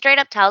 She straight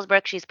up tells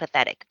Brooke she's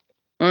pathetic.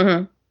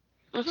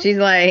 Mm-hmm. She's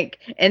like,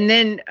 and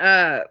then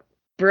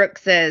Brooke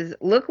says,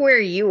 look where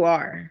you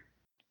are.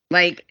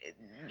 Like,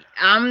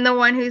 I'm the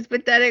one who's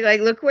pathetic.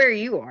 Like, look where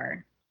you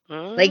are.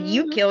 Like,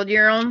 you killed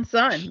your own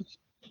son.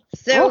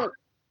 So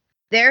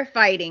they're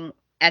fighting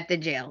at the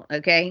jail,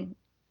 okay?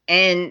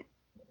 And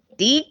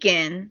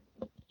Deacon,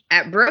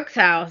 at Brooke's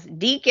house,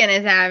 Deacon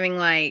is having,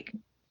 like,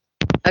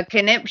 a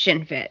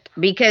conniption fit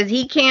because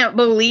he can't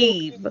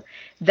believe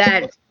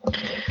that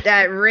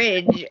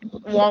Ridge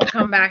won't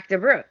come back to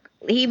Brooke.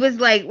 He was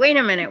like, wait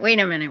a minute.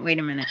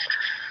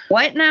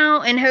 What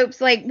now? And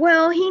Hope's like,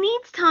 well, he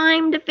needs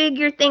time to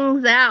figure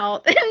things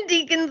out. And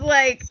Deacon's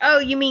like, oh,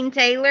 you mean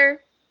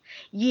Taylor?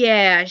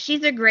 Yeah,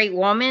 she's a great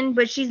woman,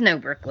 but she's no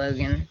Brooke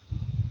Logan.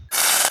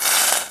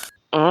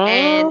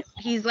 And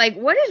he's like,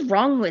 what is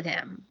wrong with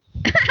him?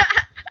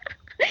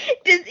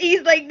 Does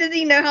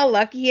he know how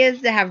lucky he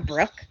is to have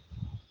Brooke?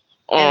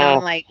 And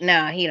I'm like,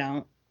 no, he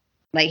don't.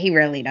 Like, he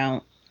really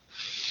don't.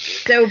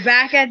 So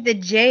back at the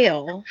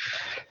jail,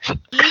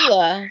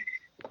 Sheila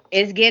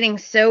is getting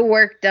so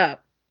worked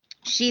up.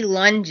 She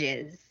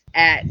lunges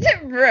at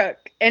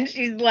Brooke, and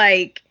she's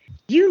like,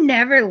 you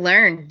never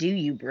learn, do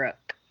you, Brooke?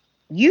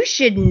 You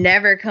should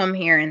never come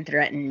here and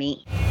threaten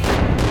me.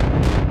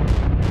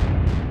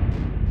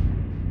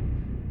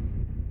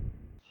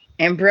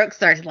 And Brooke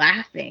starts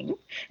laughing.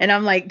 And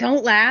I'm like,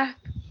 don't laugh.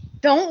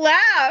 Don't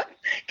laugh.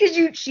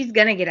 Because she's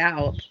going to get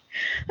out.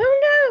 Oh,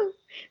 no.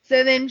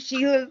 So then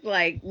she was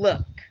like,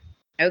 look,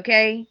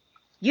 okay,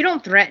 you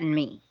don't threaten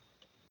me.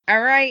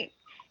 All right.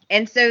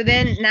 And so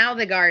then now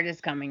the guard is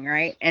coming,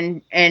 right?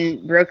 And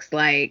Brooke's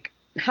like,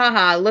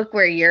 haha, look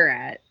where you're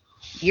at.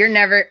 You're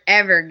never,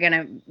 ever going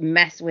to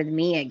mess with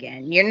me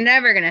again. You're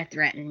never going to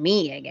threaten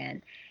me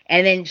again.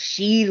 And then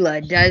Sheila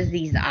does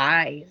these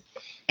eyes.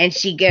 And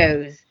she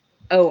goes,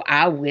 oh,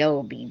 I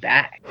will be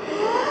back.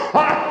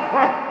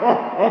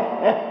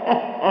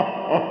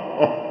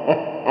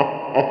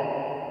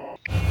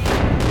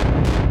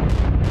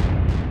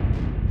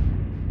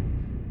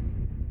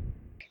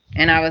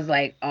 And I was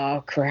like,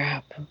 oh,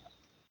 crap.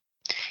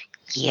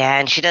 Yeah,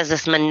 and she does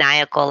this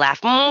maniacal laugh.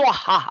 As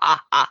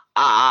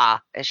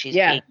she's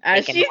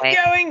as she's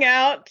going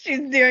out,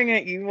 she's doing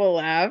an evil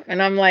laugh.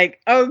 And I'm like,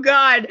 oh,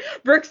 God,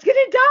 Brooke's going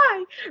to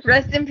die.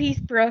 Rest in peace,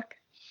 Brooke.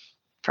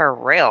 For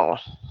real.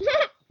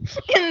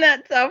 And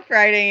that's how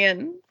Friday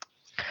ends.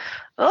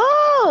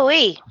 Oh,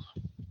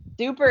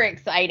 super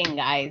exciting,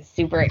 guys.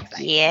 Super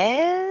exciting.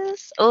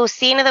 Yes. Oh,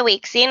 scene of the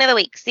week.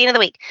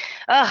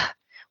 Ugh.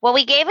 Well,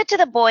 we gave it to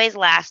the boys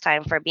last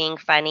time for being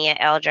funny at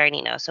El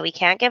Giardino, so we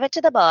can't give it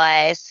to the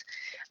boys.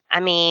 I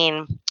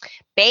mean,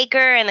 Baker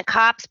and the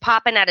cops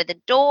popping out of the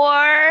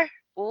door.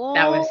 Ooh.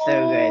 That was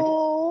so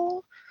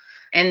good.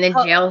 And the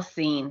jail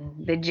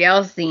scene. The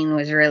jail scene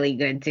was really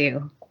good,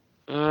 too.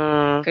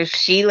 Because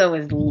Sheila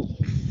was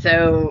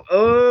so,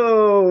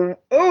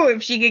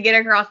 if she could get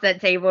across that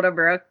table to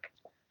Brooke.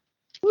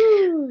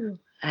 Woo.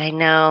 I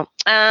know.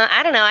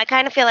 I don't know. I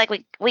kind of feel like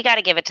we got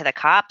to give it to the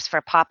cops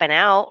for popping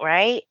out,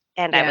 right?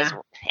 And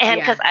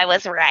because I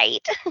was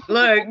right.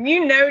 Look,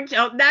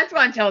 that's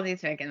why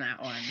Chelsea's picking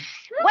that one.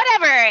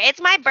 Whatever. It's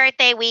my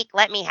birthday week.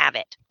 Let me have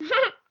it.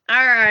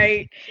 All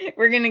right.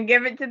 We're going to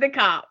give it to the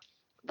cop.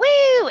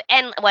 Woo!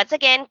 And once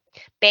again,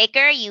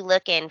 Baker, you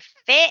looking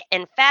fit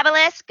and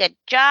fabulous. Good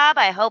job.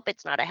 I hope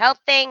it's not a health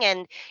thing,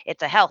 and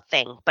it's a health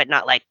thing, but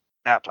not like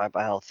that type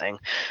of health thing.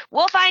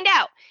 We'll find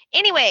out.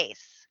 Anyways.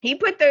 He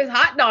put those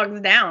hot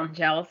dogs down,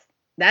 Chelsea.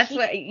 That's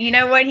what, you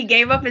know what? He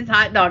gave up his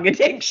hot dog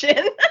addiction.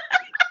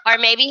 Or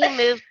maybe he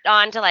moved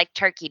on to like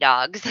turkey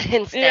dogs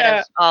instead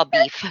of all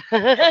beef.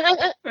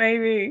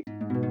 Maybe.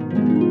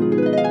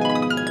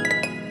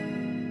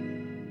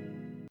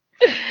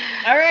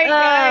 All right,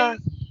 guys.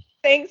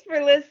 Thanks for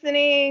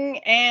listening.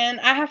 And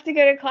I have to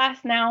go to class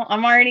now.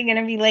 I'm already going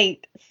to be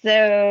late.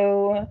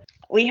 So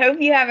we hope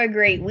you have a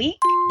great week.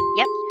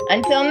 Yep.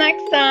 Until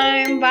next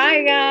time.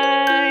 Bye,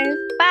 guys.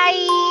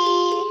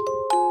 Bye.